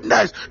your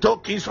goodness,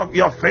 tokens of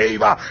your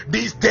favor.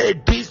 This day,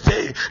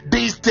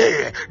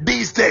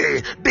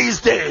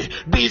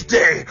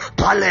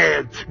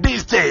 Pale,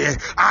 this day,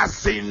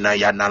 Asina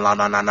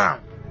Yanalanana.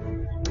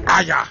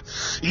 Aya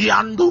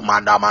yandu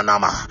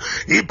mandamanama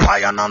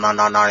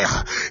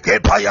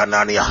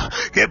ipayananania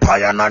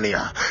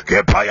kepayanania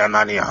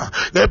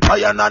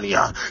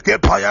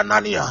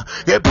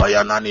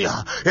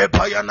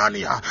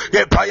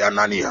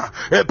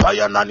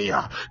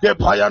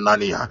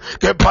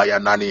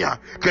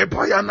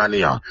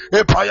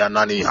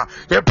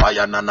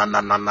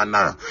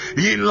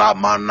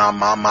ilamana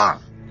mama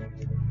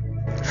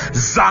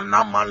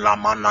Zanama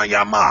lamana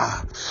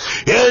yama.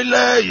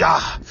 Eleya.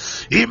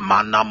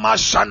 Imana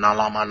mashana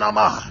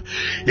lamanama.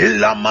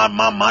 Ilama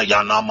mama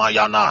yana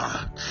mayana.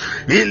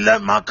 Ile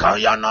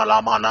makayana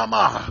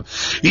lamanama.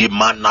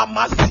 Imana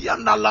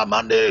masiana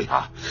lamane.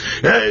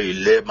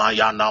 Ile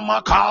mayana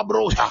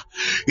makabroha.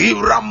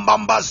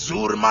 Irambamba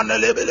zur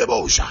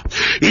manelebelebosha.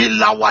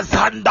 Ila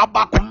wazanda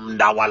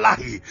bakumda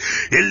walahi.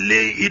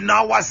 Ile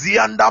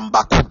inawazianda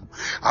mbakum.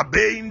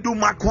 Abeindu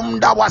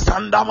makunda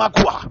wasanda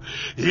makwa.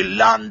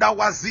 Ilanda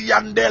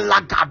waziande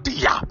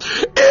lagadia.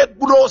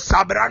 Ebro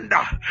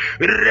sabranda.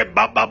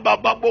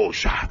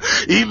 Rebabababosha.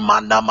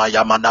 Imanama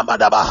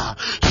yamanama.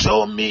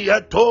 Show me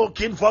a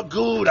token for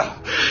good.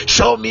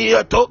 Show me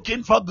a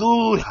token for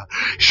good.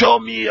 Show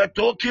me a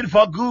token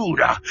for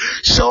good.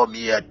 Show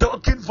me a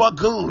token for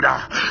good.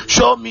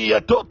 Show me a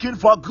token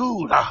for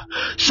good.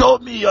 Show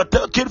me a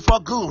token for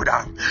good.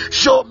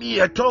 Show me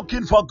a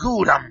token for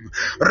good.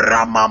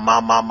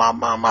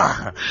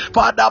 Mama.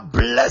 Father,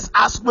 bless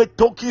us with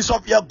tokens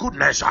of your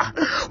goodness.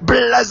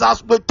 Bless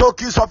us with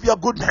tokens of your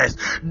goodness.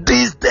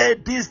 This day.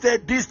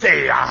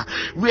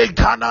 We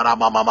can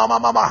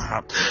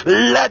mama.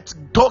 Let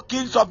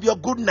tokens of your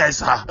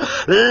goodness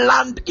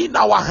land in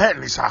our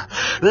hands.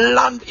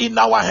 Land in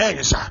our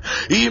hands.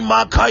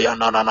 Imakaya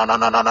na.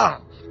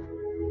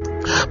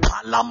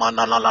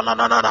 Palamana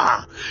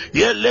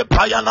yele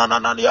payana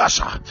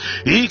naniasha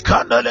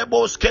ikanele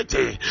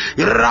boskete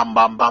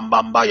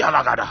rambambamba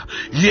yalagada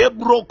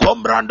yebro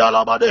kombranda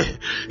labade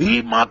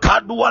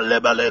imakadua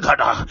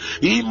lebelegada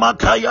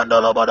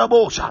imakayanda labada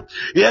bosa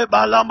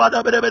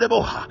yebalambada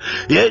belebeleboha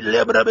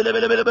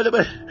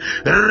yelebelebelebelebe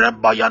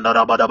rembayanda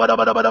labada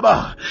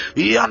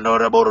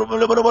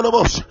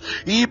yandorebelebelebos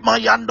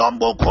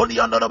imayandambo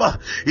kolianda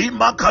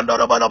imakanda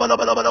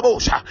labada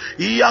bosa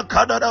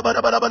yakada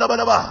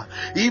labada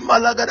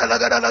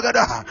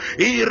Imalagada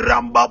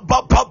Iramba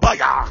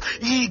Papaya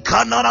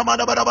Ikanana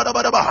Manabada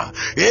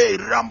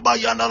Ramba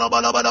Yana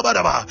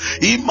Labada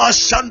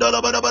Imashanda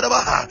Labada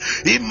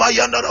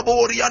Imayana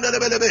Boriana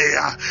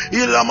Lebelebea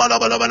Ilamala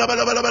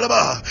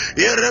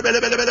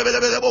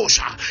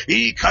Irebelebosha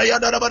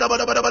Ikayana Labada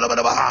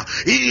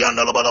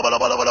Iana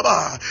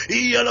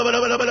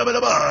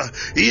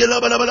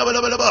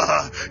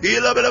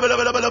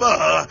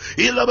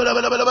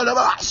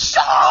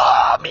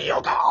show me,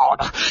 oh God.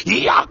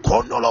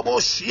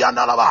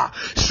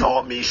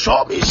 Show me.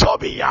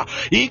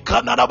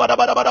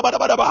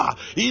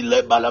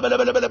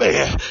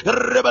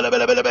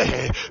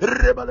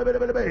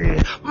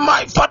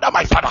 My Father.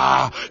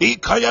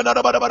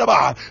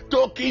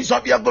 Tokens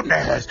of your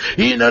goodness.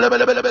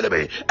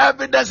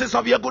 Evidences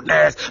of your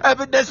goodness.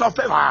 Evidence of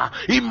favor.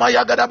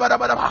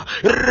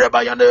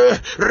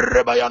 Rebayande.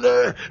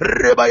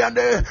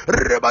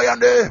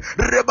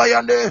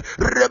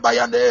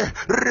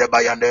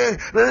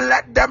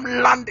 Let them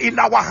land in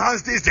our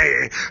hands this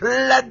day.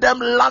 Let them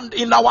land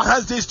in our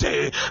hands this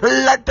day.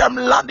 Let them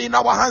land in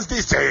our hands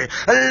this day.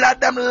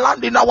 Let them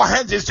land in our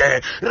hands this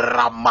day.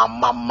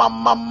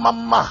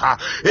 Ramamamamamama.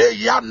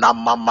 Eyana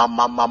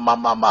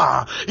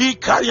mama.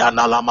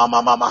 Ikayana la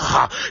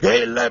mama.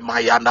 Ele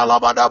mayana la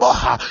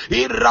badaboha.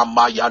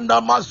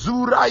 Iramayana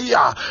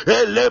mazuraya.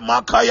 Ele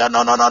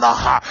makayana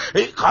nanana.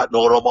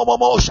 Ikadoro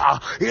momosha.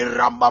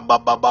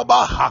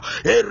 Irambababa.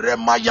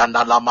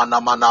 Eremayana la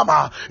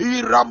manama.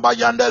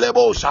 Irambayanda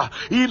lebosha.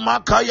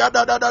 Imakaya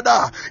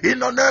da. In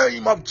the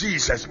name of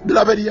Jesus.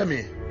 Beloved, hear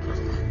me.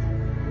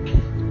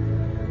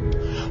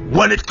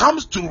 When it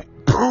comes to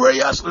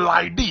prayers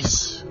like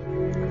this,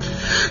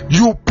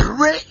 you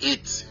pray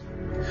it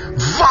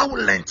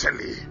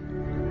violently.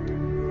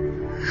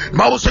 The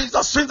Bible says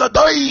that since the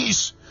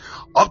days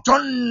of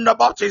John the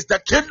Baptist, the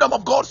kingdom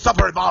of God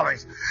suffered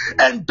violence,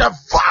 and the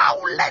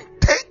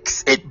violent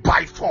takes it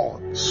by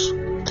force.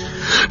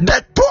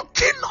 The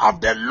token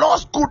of the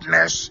Lord's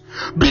goodness,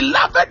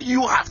 beloved,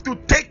 you have to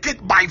take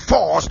it by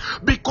force,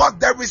 because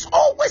there is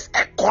always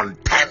a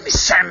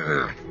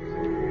contention.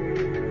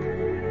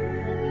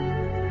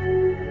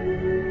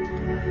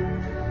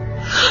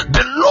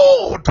 The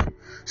Lord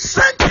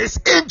sent his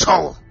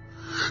angel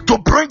to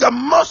bring a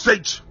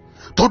message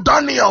to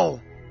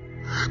Daniel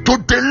to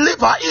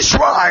deliver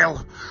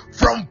Israel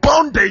from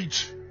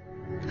bondage,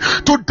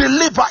 to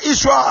deliver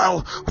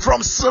Israel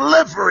from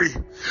slavery.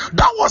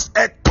 That was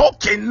a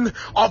token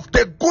of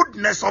the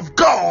goodness of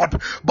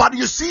God. But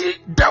you see,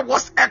 there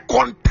was a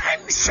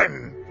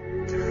contention,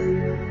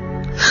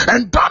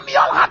 and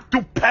Daniel had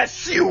to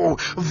pursue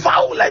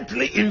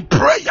violently in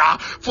prayer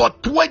for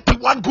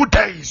 21 good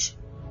days.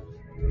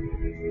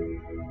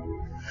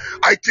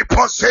 I keep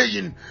on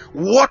saying,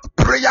 what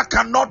prayer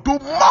cannot do,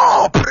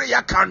 more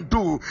prayer can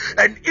do.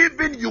 And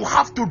even you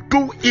have to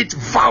do it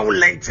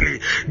violently.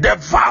 The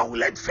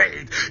violent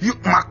faith.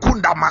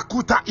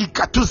 Makuta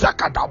ikatuza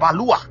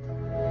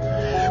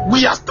kadabalua.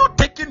 We are still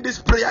taking this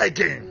prayer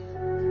again.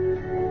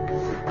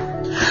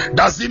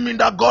 Does it mean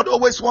that God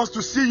always wants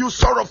to see you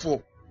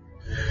sorrowful?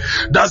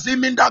 Does it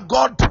mean that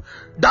God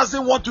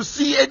doesn't want to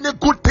see any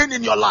good thing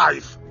in your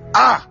life?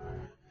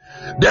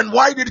 Then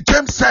why did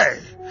James say?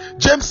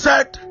 James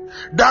said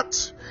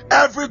that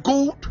every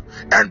good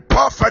and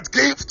perfect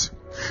gift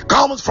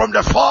comes from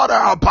the Father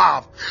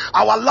above.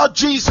 Our Lord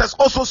Jesus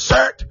also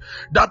said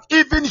that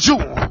even you,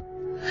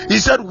 he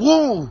said,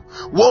 who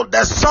will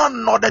the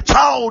son or the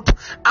child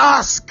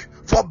ask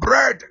for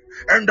bread,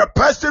 and the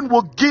person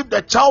will give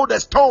the child a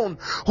stone?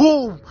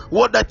 Who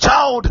will the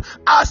child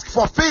ask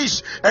for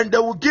fish, and they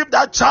will give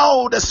that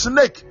child a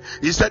snake?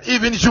 He said,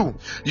 even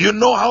you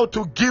know how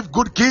to give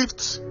good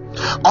gifts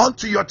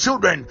unto your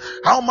children.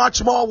 How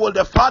much more will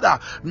the Father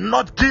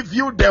not give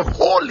you the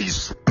Holy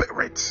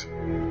Spirit?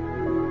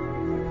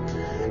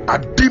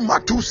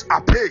 Adimatus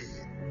ape.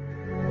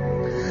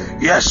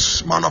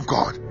 Yes, man of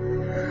God,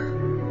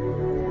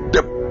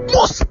 the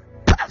most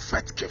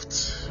perfect gift.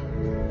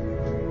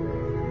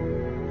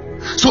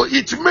 So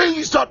it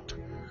means that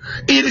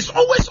it is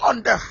always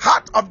on the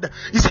heart of the,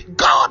 you see,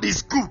 God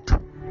is good.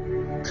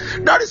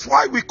 That is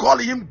why we call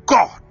him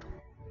God.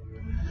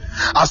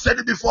 I said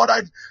it before,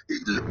 that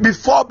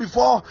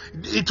before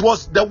it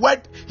was the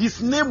word,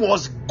 his name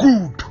was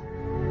good,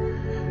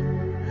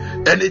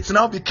 and it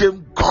now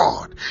became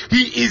God.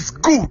 He is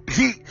good.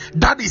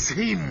 That is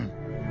him.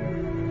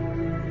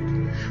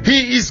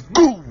 He is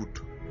good.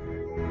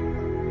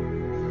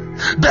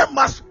 There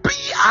must be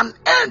an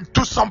end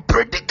to some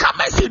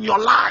predicaments in your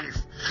life.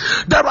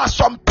 There are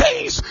some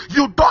things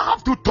you don't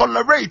have to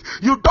tolerate.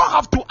 You don't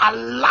have to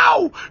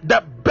allow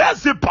the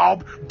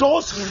Beelzebub,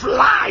 those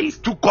flies,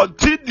 to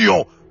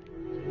continue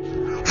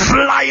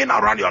flying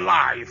around your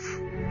life.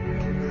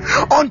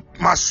 On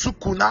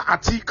masukuna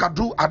ati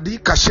kadu adi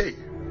kashe.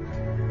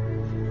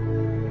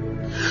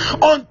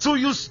 Until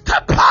you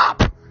step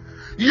up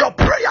your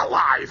prayer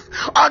life,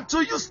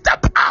 until you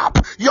step up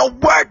your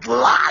word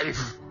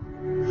life,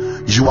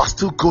 you are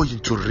still going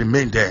to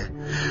remain there.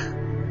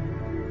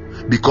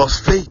 Because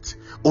faith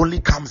only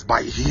comes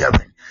by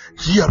hearing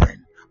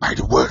by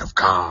the word of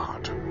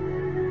God.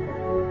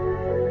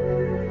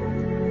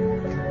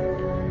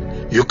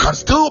 You can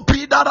still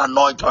be that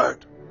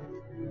anointed.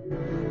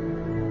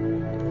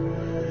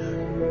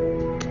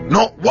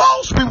 No,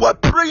 whilst we were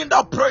praying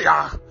that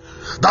prayer,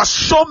 that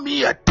show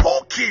me a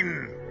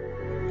token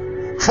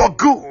for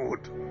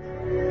good,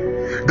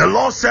 the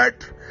Lord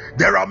said,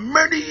 there are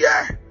many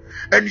here,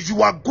 and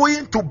you are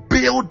going to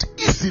build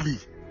easily.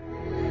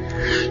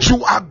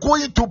 You are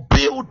going to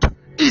build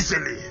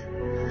easily.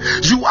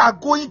 You are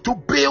going to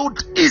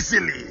build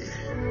easily.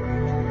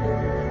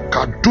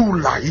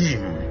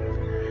 Kadulaim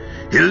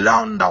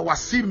Ilanda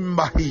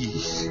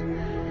Wasimbahi.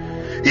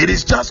 It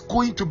is just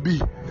going to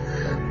be,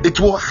 it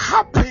will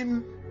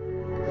happen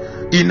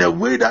in a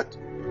way that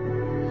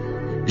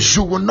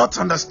you will not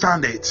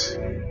understand it.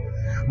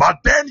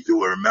 But then you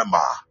will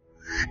remember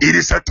it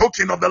is a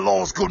token of the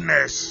Lord's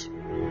goodness.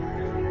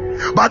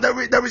 But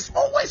there is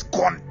always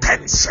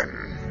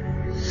contention.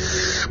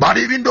 But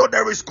even though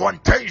there is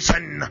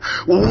contention,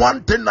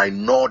 one thing I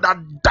know,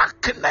 that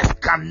darkness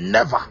can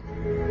never.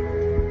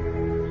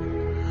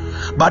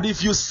 But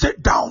if you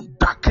sit down,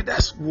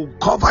 darkness will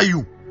cover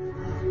you.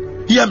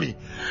 Hear me.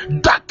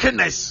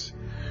 Darkness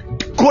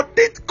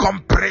couldn't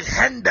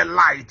comprehend the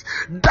light.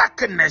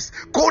 Darkness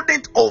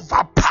couldn't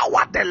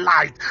overpower the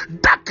light.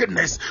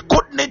 Darkness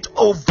couldn't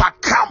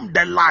overcome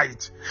the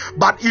light.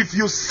 But if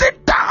you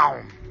sit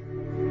down,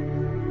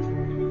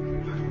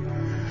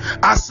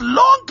 as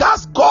long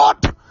as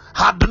God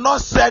had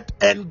not said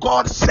and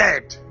God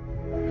said,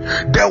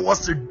 there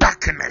was a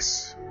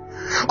darkness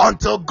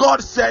until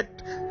God said,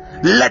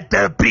 let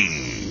there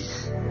be.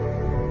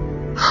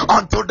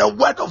 Until the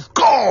word of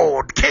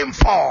God came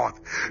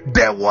forth,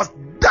 there was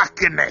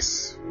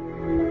darkness.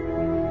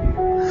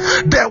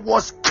 There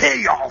was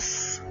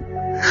chaos.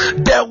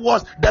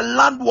 The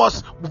land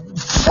was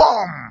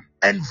form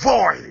and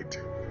void.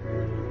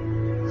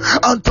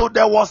 Until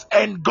there was,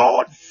 and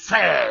God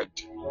said,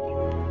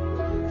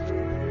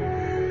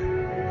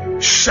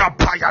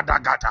 Shapaya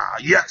Dagata.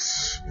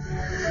 Yes.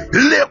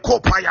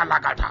 Lekopaya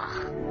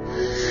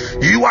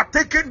Lagata. You are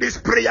taking this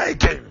prayer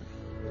again.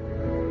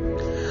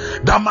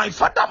 That my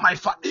father,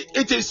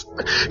 it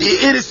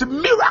is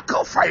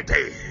Miracle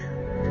Friday.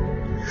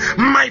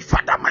 My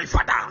father,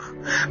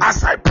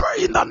 as I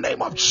pray in the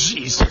name of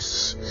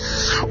Jesus,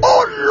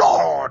 oh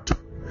Lord,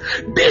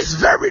 this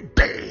very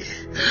day,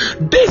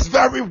 this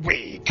very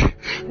week,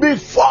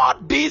 before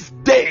this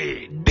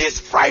day, this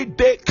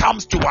Friday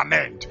comes to an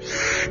end,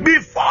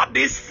 before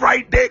this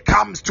Friday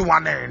comes to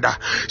an end,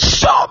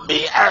 show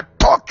me a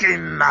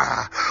token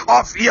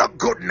of your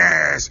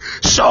goodness.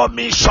 Show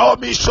me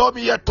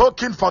a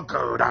token for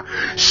good.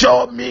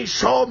 Show me,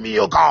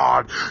 oh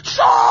God.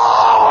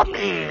 Show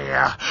me.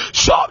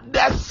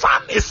 The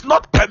sun is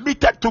not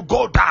permitted to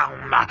go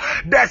down.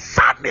 The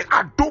sun is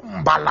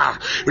adumbala.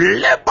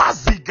 Leba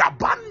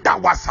zigabanda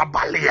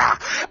wasabalia.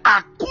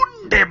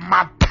 Akunde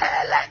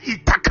matele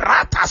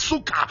itakrata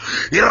suka.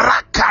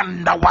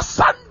 Irakanda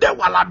wasande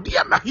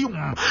waladia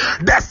mahim.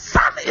 The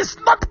sun is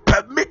not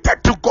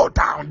permitted to go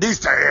down this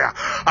day.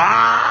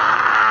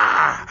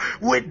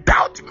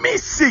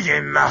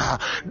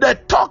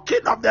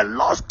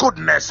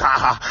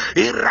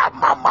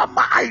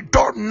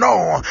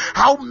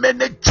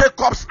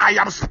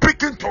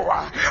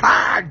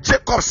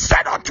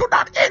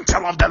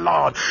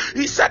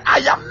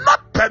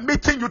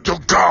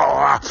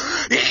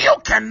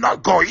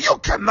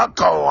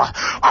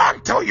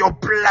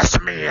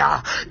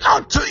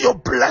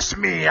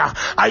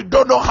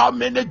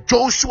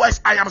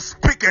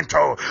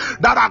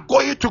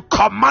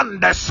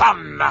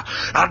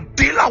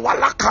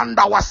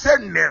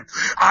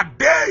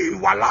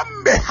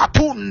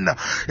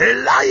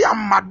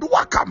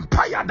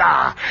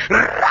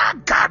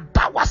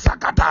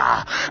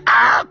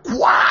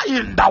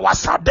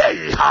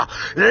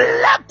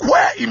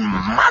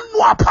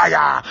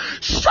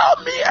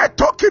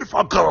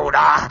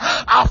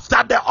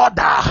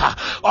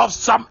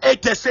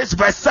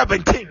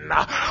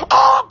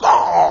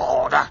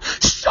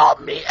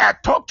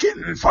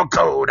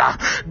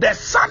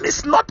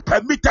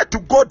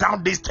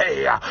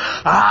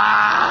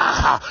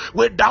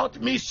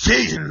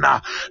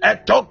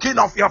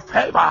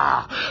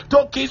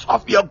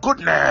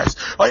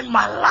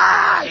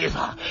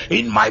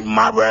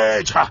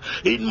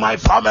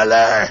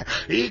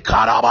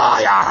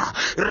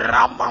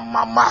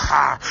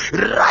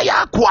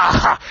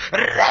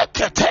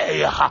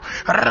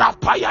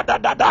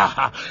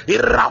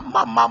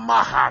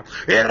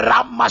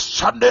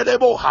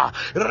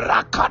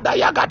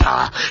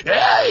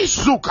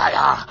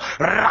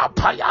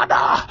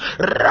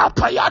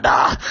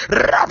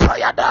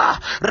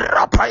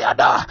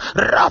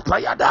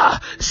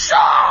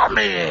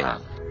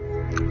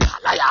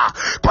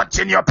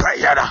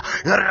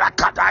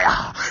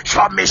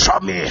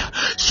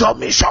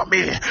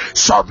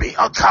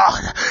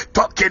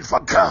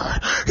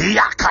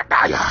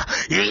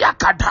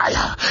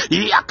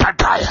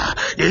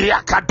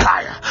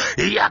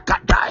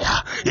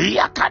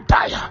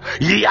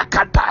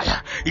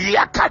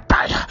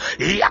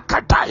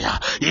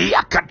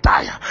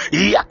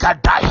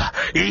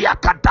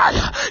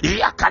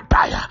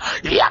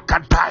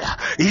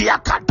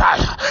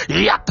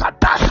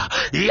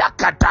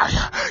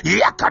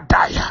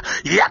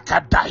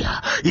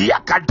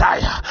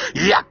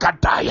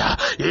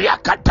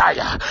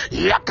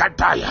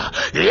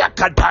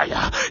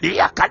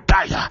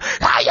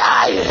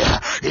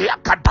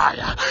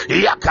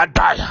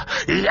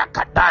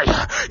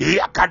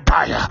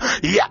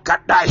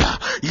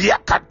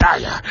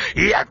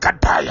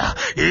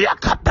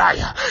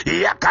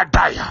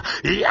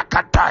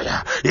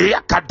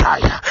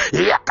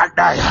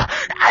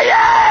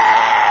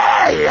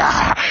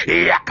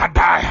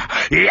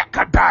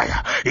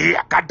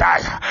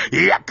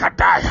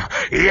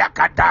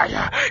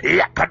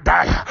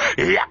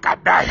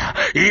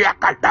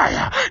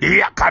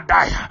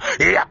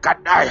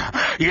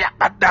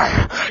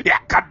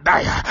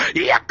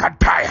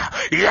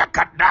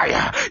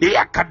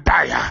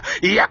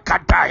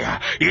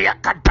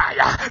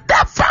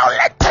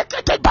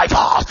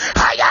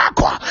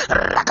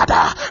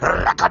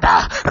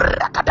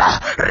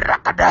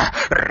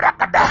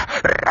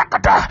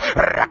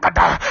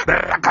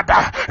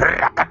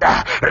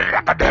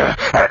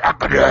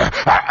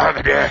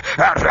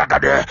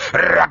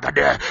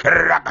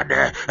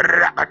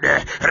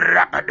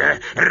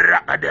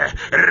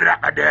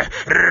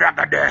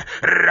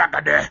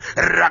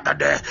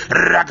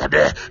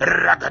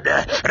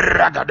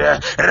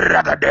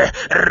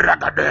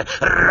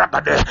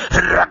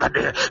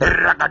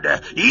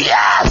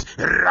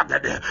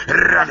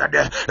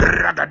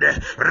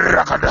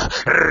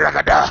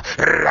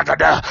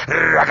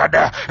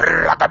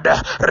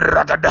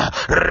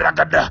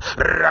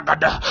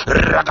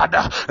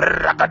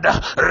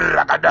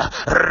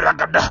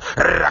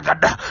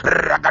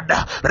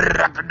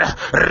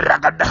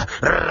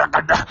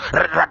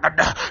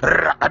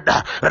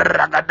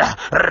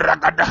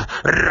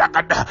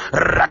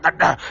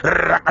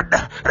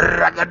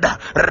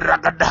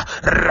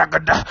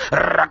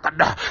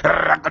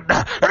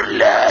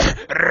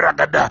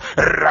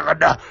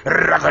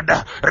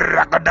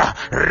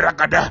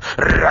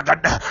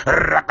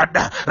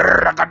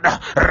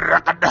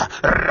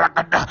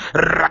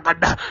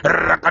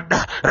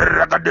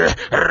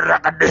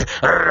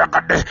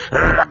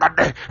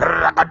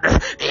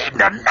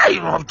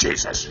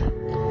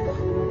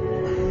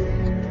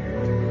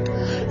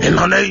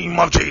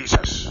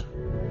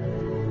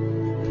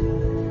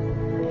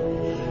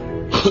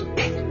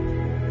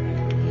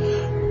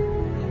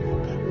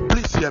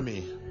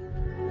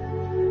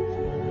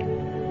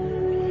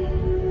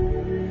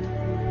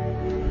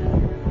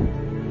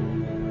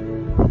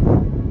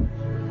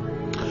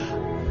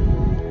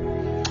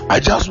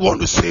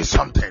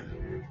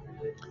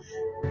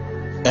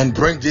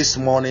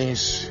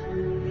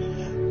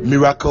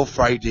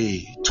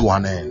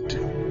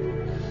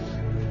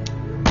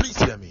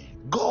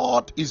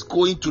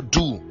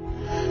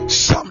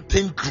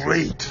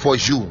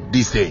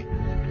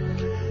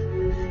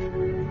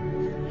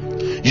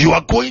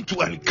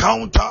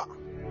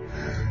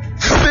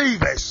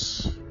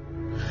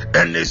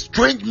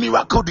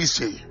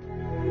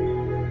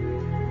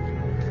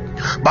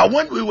 But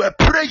when we were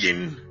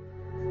praying,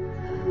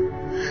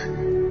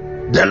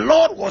 the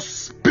Lord was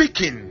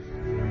speaking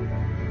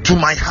to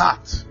my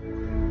heart,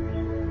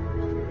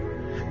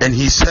 and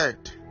he said,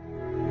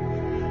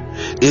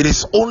 it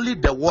is only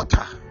the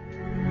water.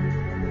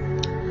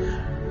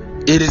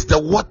 It is the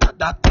water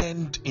that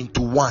turned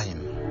into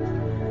wine.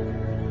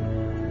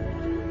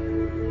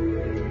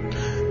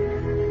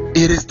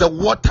 It is the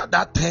water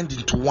that turned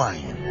into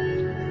wine.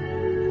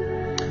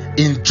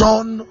 In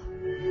John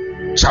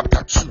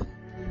chapter 2,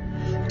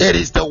 it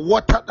is the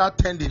water that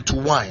turned into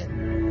wine.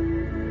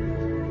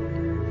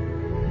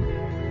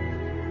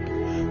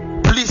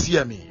 Please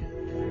hear me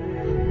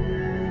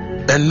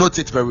and note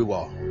it very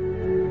well.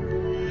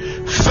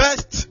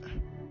 First,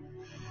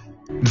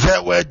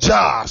 there were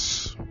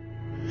jars,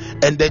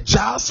 and the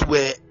jars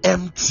were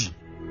empty.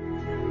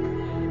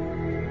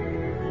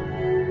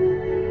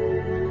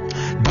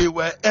 They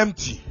were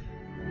empty,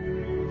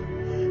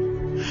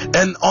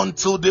 and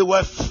until they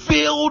were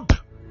filled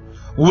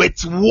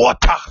with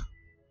water,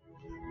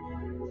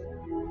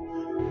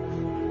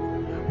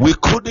 we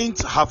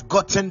couldn't have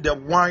gotten the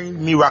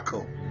wine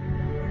miracle.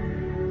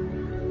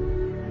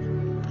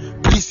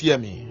 Please hear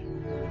me.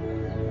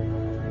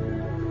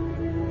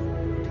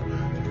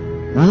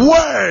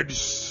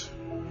 Words.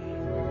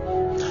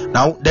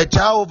 Now the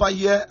jar over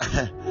here,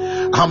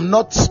 I'm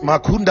not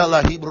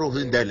Makundala Hebrew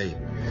Hindele.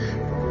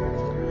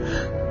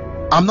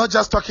 I'm not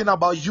just talking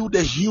about you,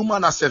 the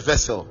human, as a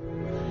vessel.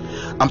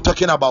 I'm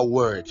talking about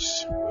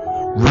words.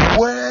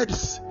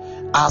 Words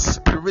are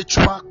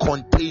spiritual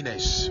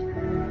containers,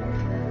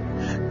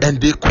 and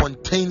they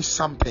contain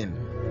something.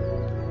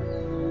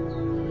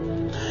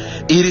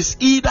 It is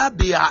either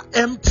they are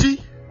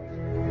empty,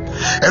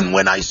 and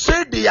when I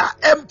say they are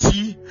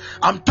empty,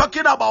 I'm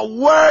talking about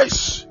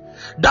words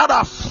that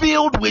are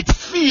filled with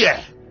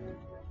fear,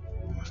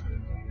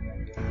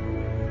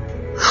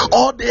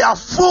 or they are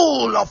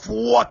full of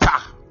water.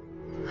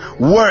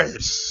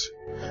 Words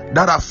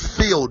that are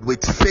filled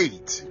with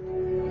faith,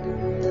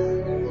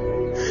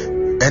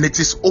 and it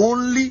is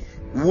only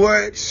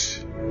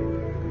words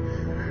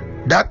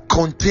that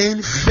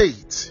contain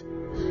faith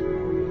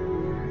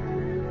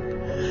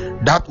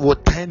that will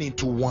turn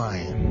into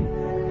wine.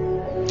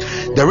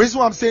 The reason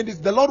why I'm saying this,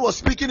 the Lord was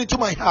speaking into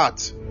my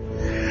heart,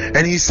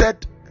 and he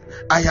said,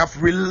 I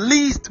have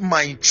released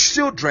my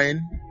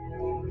children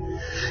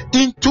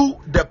into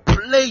the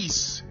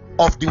place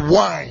of the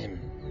wine.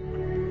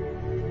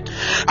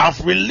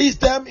 I've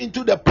released them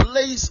into the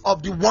place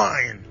of the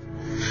wine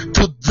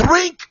to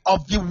drink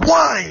of the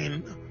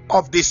wine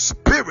of the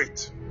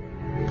Spirit.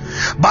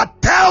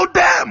 But tell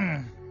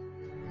them,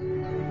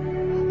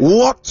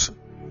 what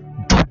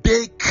do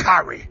they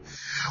carry?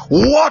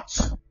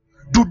 What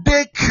do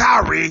they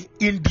carry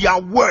in their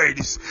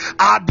words?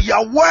 Are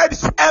their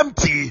words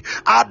empty?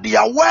 Are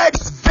their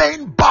words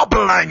vain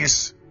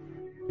babblings?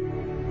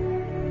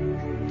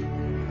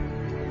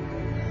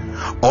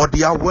 Or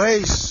their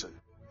words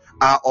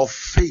are of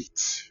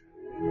faith?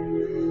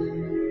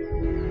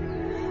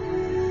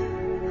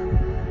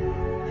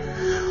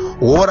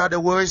 What are the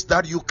words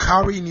that you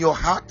carry in your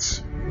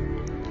heart?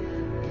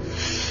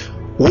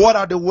 What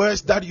are the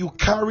words that you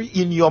carry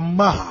in your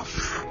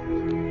mouth?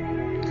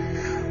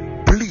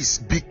 Please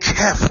be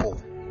careful.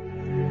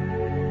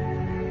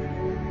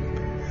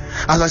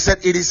 As I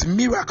said, it is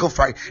Miracle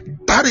Friday.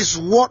 That is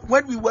what,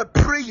 when we were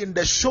praying,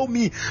 the show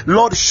me,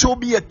 Lord, show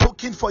me a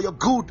token for your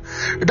good.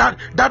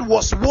 That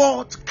was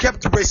what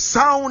kept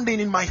resounding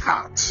in my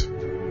heart.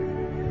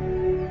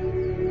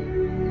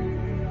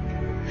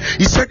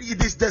 He said,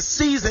 it is the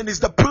season, it's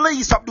the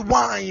place of the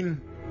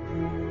wine.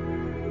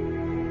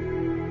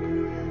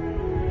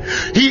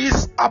 He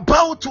is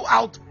about to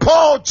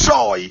outpour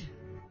joy.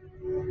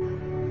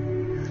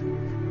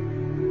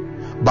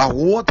 But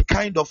what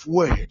kind of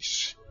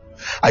words?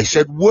 I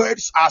said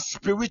words are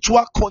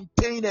spiritual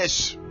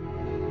containers.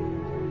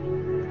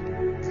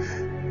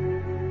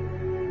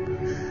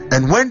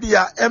 And when they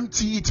are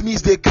empty, it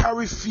means they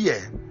carry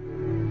fear.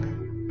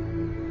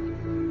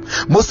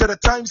 Most of the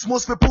times,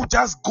 most people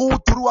just go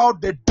throughout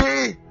the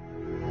day,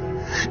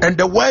 and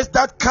the words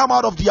that come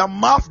out of their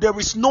mouth, there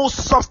is no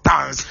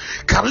substance.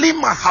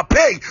 Kalima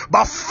hape,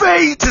 but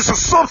faith is a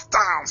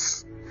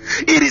substance.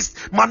 It is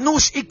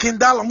manush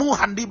ikindala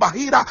muhandi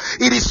bahira.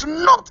 It is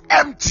not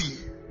empty.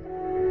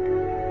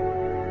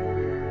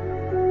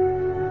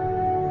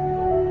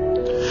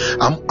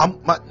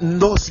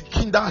 No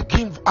sikinda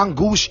kim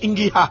angush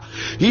ingiha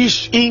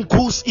ish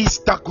inkus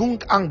istakung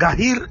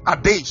angahir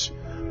adesh.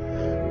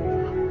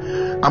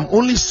 I'm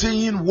only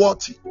saying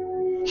what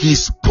he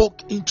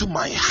spoke into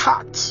my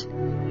heart.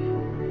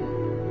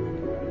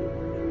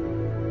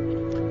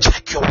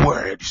 Check your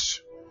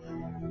words.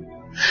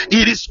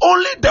 It is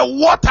only the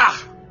water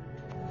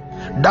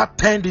that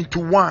turned into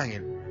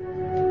wine.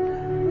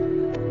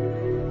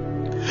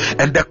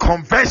 And the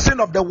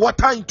conversion of the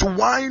water into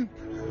wine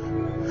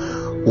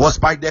was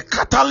by the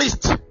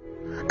catalyst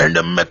and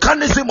the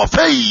mechanism of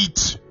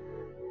faith.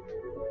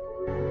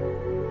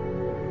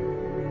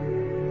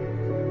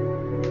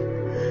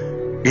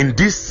 In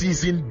this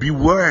season,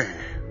 beware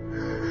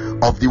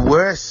of the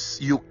words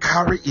you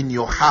carry in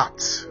your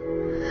heart,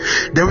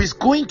 there is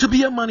going to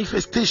be a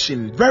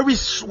manifestation very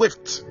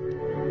swift.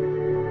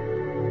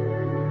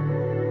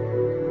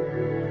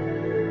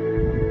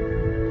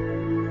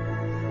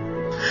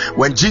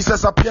 When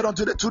Jesus appeared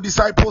unto the 2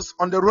 disciples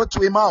on the road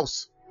to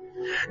Emmaus,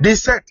 they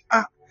said,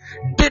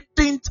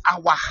 didn't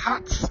our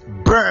hearts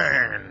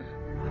burn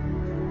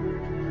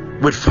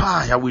with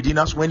fire within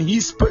us when he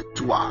spoke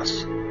to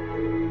us?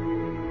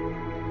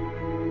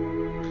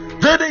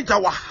 Didn't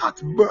our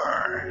hearts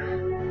burn?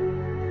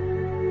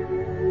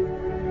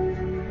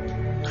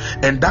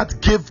 And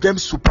that gave them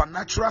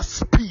supernatural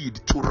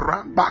speed to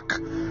run back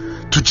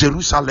to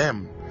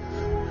Jerusalem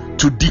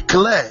to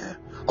declare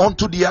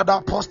unto the other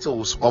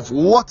apostles of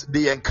what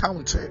they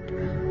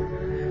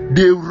encountered.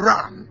 They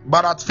ran,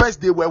 but at first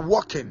they were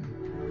walking.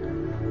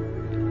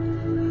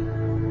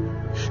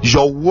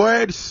 Your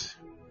words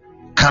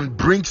can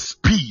bring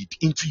speed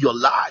into your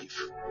life,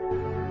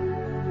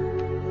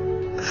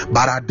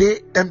 but are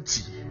they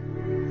empty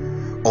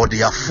or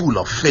they are full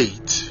of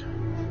faith?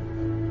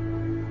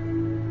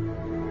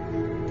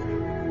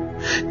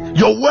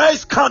 Your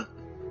words can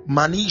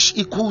manish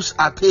equals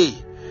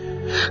ate.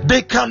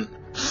 They can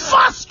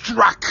fast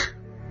track.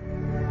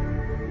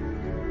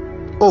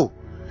 Oh,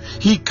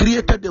 he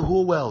created the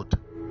whole world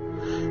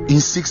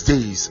in 6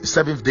 days.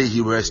 7th day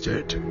he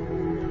rested.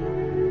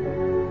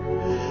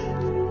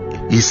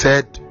 He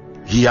said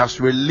he has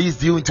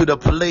released you into the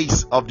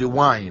place of the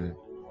wine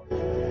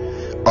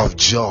of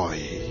joy,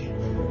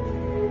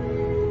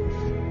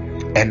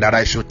 and that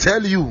I should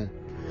tell you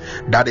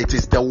that it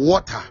is the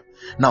water.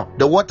 Now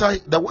the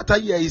water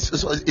here is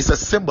a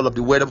symbol of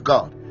the word of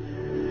God.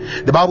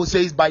 The Bible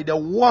says by the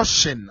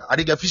washing, I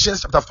think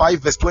Ephesians chapter 5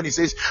 verse 20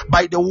 says,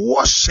 by the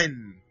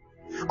washing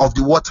of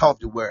the water of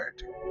the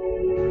word.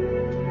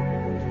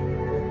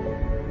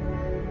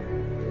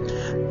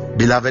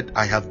 Beloved,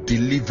 I have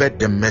delivered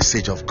the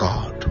message of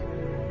God.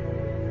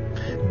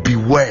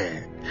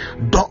 Beware.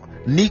 Don't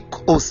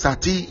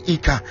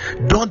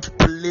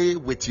play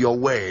with your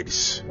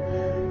words.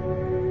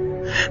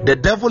 The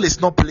devil is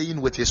not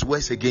playing with his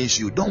words against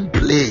you. Don't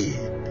play.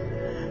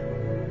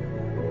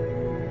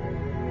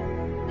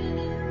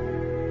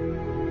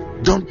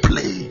 Don't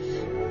play.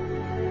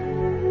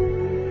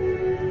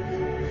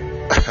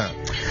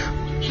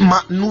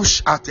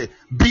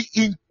 Be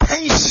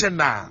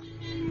intentional.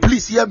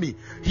 Please hear me.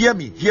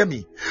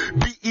 Be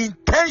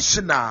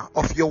intentional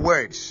of your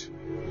words.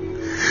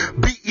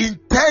 Be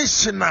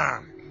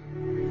intentional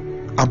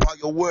about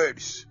your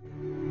words.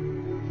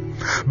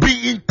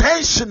 Be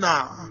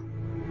intentional.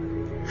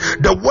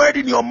 The word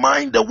in your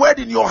mind, the word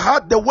in your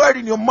heart, the word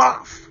in your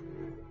mouth.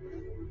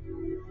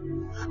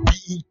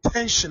 Be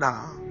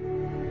intentional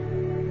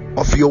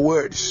of your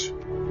words.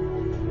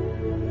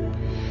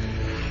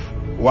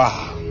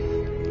 Wow.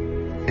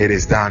 It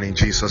is done in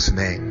Jesus'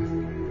 name.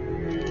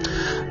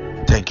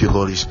 Thank you,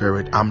 Holy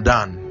Spirit. I'm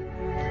done.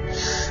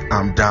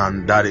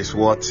 That is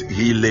what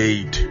he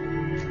laid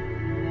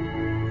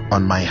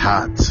on my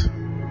heart.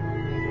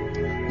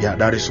 Yeah,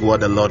 that is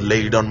what the Lord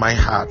laid on my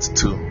heart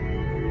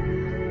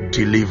to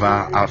deliver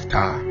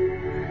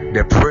after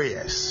the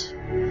prayers.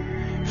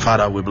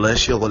 Father, we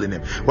bless your holy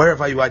name.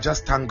 Wherever you are,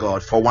 just thank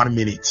God for 1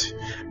 minute.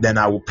 Then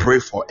I will pray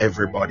for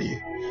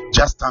everybody.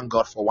 Just thank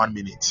God for 1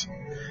 minute.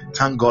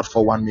 Thank God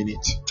for 1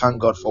 minute. Thank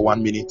God for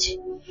 1 minute.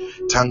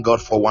 Thank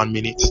God for 1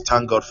 minute.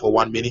 Thank God for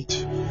 1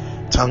 minute.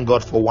 Thank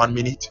God for 1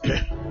 minute.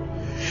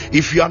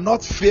 If you are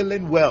not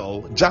feeling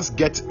well, just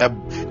get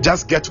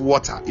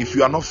water. If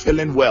you are not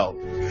feeling well,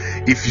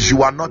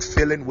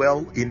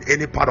 in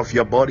any part of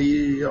your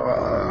body,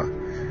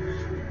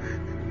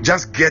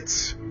 just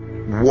get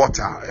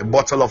water, a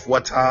bottle of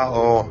water,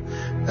 or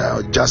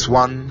just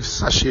one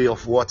sachet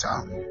of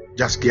water.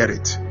 Just get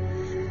it.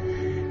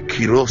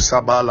 Kiro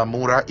sabala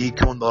mura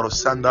ikondoro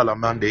sandala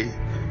mande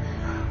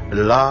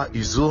la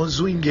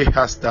izozwinge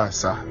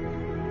hastasa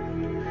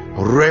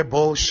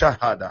rebo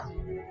shahada.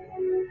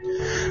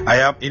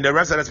 I am in the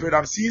rest of the spirit.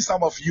 I'm seeing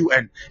some of you,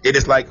 and it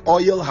is like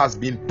oil has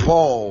been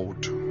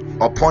poured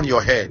upon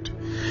your head,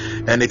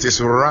 and it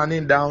is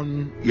running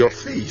down your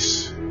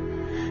face.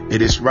 It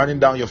is running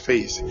down your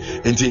face.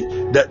 And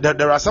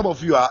there are some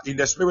of you are in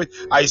the spirit.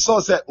 I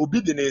saw say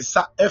obedience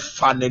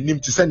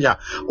efanenim to senya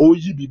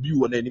oyibibi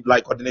wonenim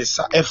like ordinance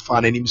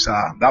efanenim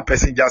sa. That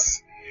person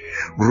just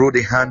rolled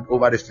a hand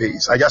over the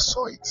face. I just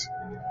saw it.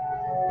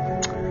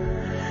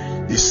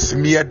 He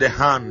smeared the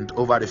hand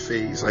over the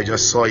face. I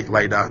just saw it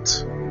like that.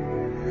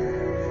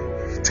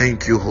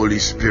 Thank you, Holy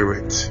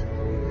Spirit.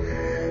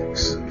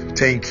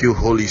 Thank you,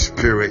 Holy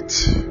Spirit.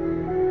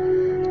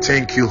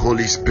 Thank you,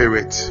 Holy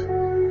Spirit.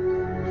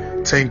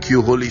 Thank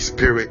you, Holy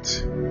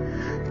Spirit.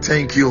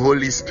 Thank you,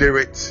 Holy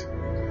Spirit.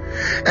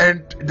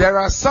 And there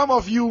are some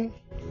of you,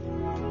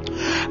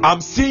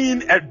 I'm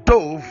seeing a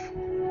dove,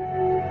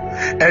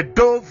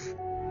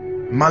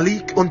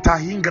 Malik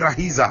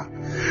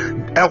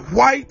Untahingrahiza, a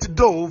white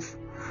dove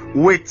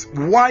with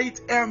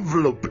white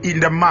envelope in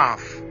the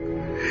mouth.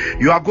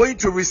 You are going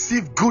to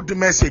receive good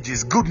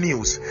messages, good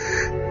news.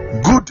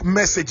 Good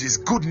messages,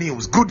 good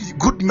news,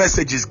 good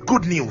messages,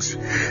 good news.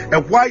 A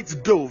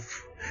white dove,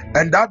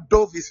 and that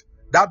dove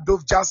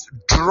just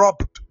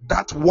dropped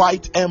that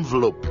white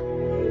envelope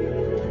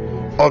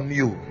on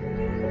you.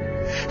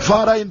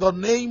 Father, in the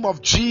name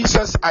of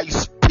Jesus, I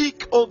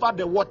speak over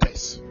the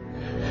waters.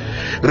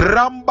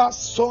 Ramba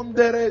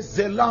sondere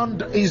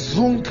zeland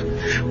izung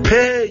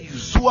pe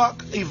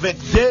zuak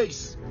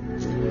ivekdes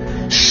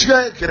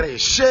shengre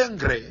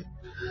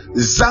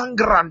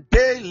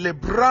zangrande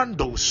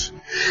lebrandos.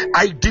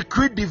 I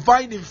decree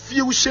divine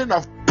infusion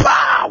of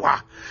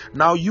power.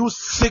 Now you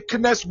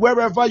sickness,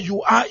 wherever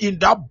you are in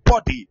that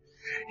body,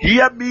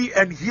 hear me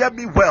and hear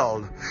me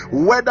well.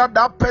 Whether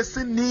that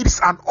person needs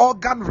an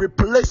organ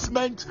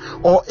replacement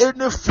or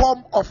any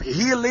form of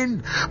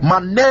healing,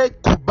 Mane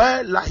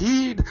Kube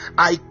Lahid,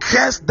 I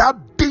curse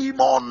that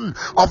demon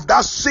of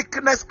that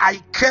sickness.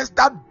 I curse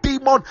that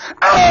demon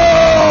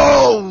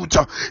out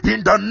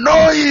in the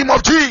name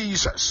of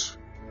Jesus.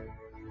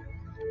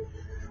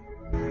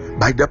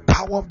 By the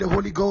power of the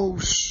Holy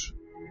Ghost.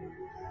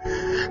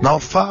 Now,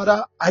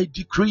 Father, I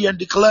decree and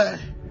declare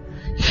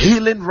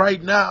healing right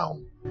now.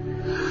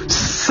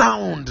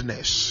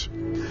 Soundness.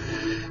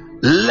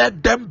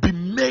 Let them be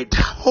made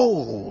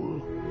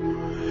whole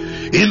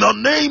in the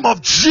name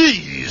of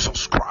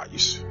Jesus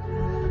Christ.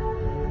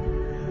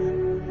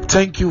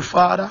 Thank you,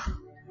 Father.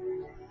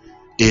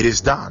 It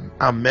is done.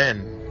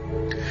 Amen.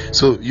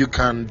 So you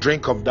can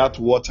drink of that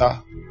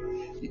water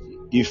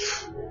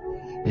if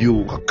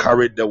you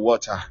carried the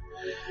water.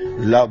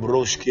 Now,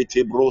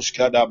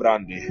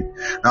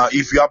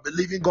 if you are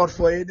believing God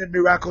for any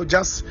miracle,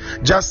 just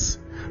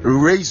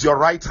raise your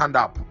right hand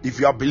up. If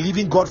you are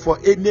believing God for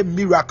any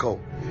miracle,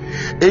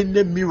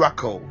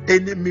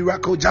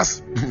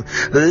 just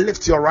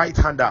lift your right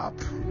hand up.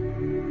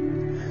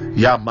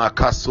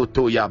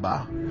 Yamakasoto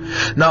Yaba.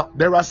 Now,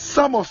 there are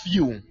some of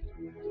you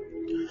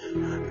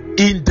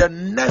in the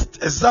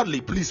next,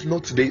 exactly, please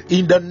note today,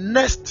 in the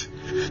next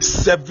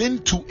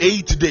 7 to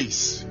 8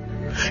 days.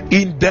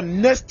 In the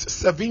next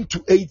 7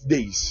 to 8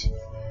 days,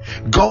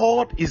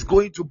 God is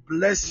going to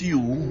bless you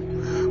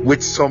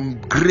with some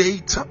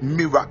great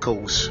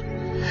miracles.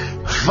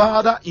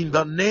 Father, in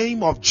the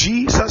name of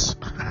Jesus,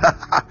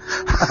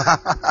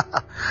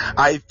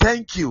 I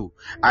thank you.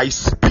 I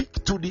speak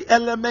to the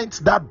elements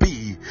that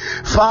be.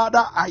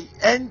 Father, I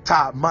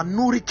enter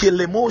Manuri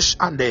Kelemosh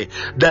and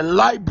the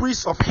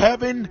libraries of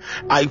heaven.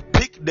 I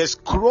pick the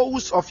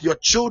scrolls of your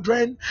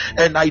children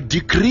and I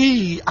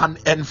decree an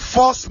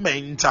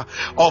enforcement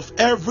of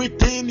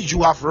everything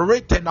you have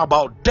written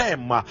about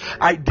them.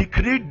 I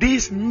decree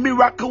these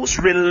miracles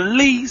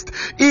released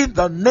in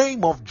the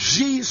name of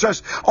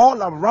Jesus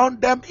all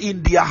around them,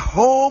 in their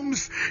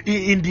homes,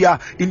 in their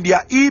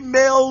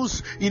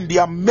emails, in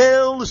their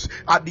mails,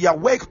 at their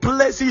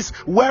workplaces,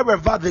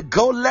 wherever they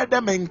go. Let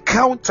them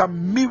encounter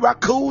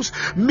miracles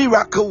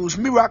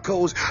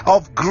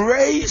of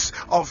grace,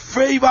 of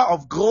favor,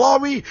 of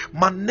glory.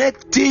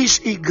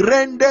 Manektish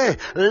igrende.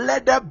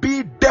 Let there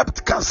be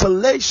debt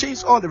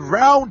cancellations all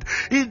around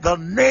in the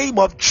name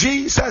of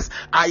Jesus.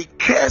 I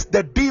curse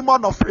the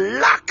demon of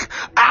lack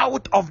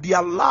out of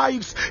their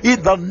lives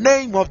in the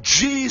name of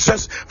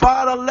Jesus.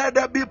 Father, let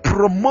there be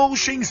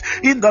promotions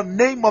in the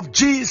name of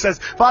Jesus.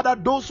 Father,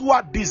 those who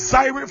are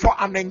desiring for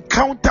an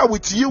encounter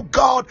with you,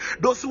 God,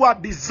 those who are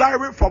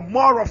desiring for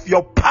more of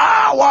your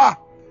power,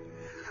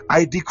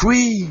 I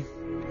decree,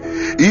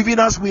 even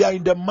as we are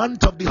in the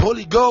month of the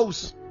Holy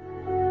Ghost,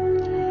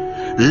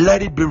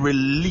 let it be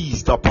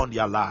released upon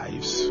their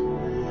lives.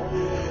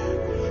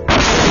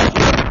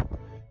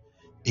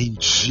 In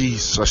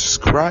Jesus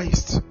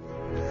Christ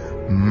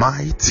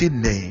mighty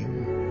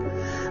name,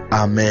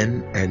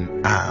 amen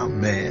and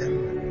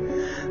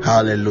amen.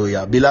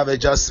 Hallelujah. Beloved,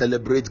 just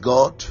celebrate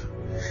God.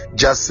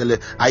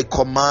 I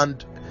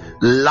command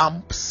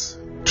lamps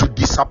to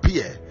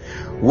disappear.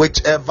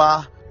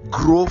 Whichever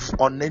growth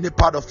on any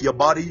part of your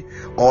body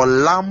or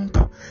lamp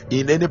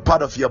in any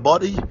part of your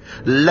body,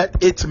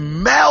 let it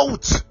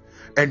melt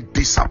and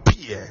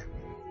disappear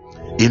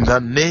in the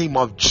name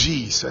of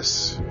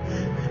Jesus.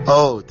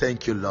 Oh,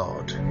 thank you,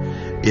 Lord.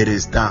 It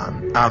is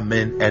done.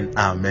 Amen and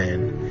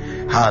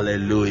amen.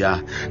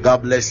 Hallelujah.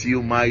 God bless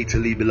you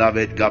mightily,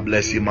 beloved. God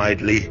bless you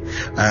mightily.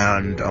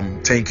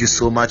 And thank you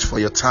so much for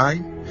your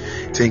time.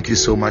 Thank you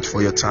so much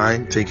for your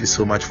time. Thank you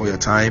so much for your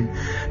time.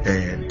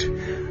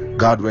 And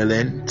God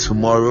willing,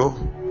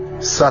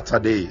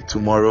 Saturday,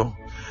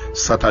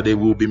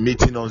 we'll be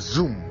meeting on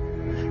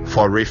Zoom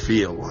for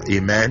refill.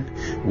 Amen.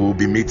 We'll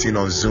be meeting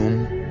on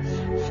Zoom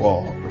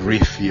for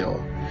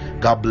refill.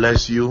 God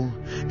bless you,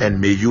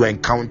 and may you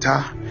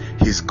encounter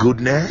His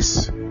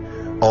goodness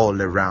all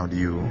around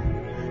you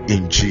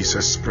in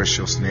Jesus'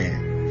 precious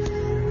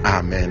name.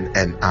 Amen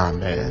and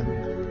amen.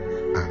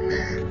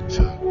 Amen.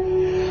 So,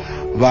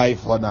 bye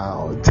for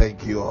now.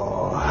 Thank you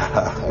all.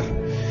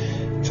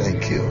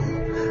 Thank you.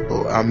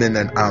 Oh, amen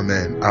and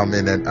amen.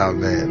 Amen and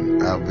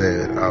amen.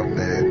 Amen.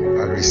 Amen.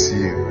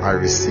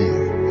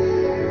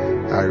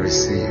 I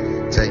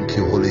receive. Thank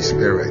you, Holy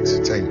Spirit.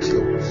 Thank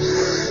you.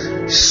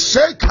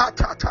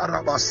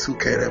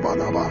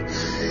 Shekatatarabasukerebanaba.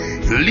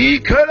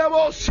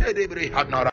 Likerebo shedebre hanara.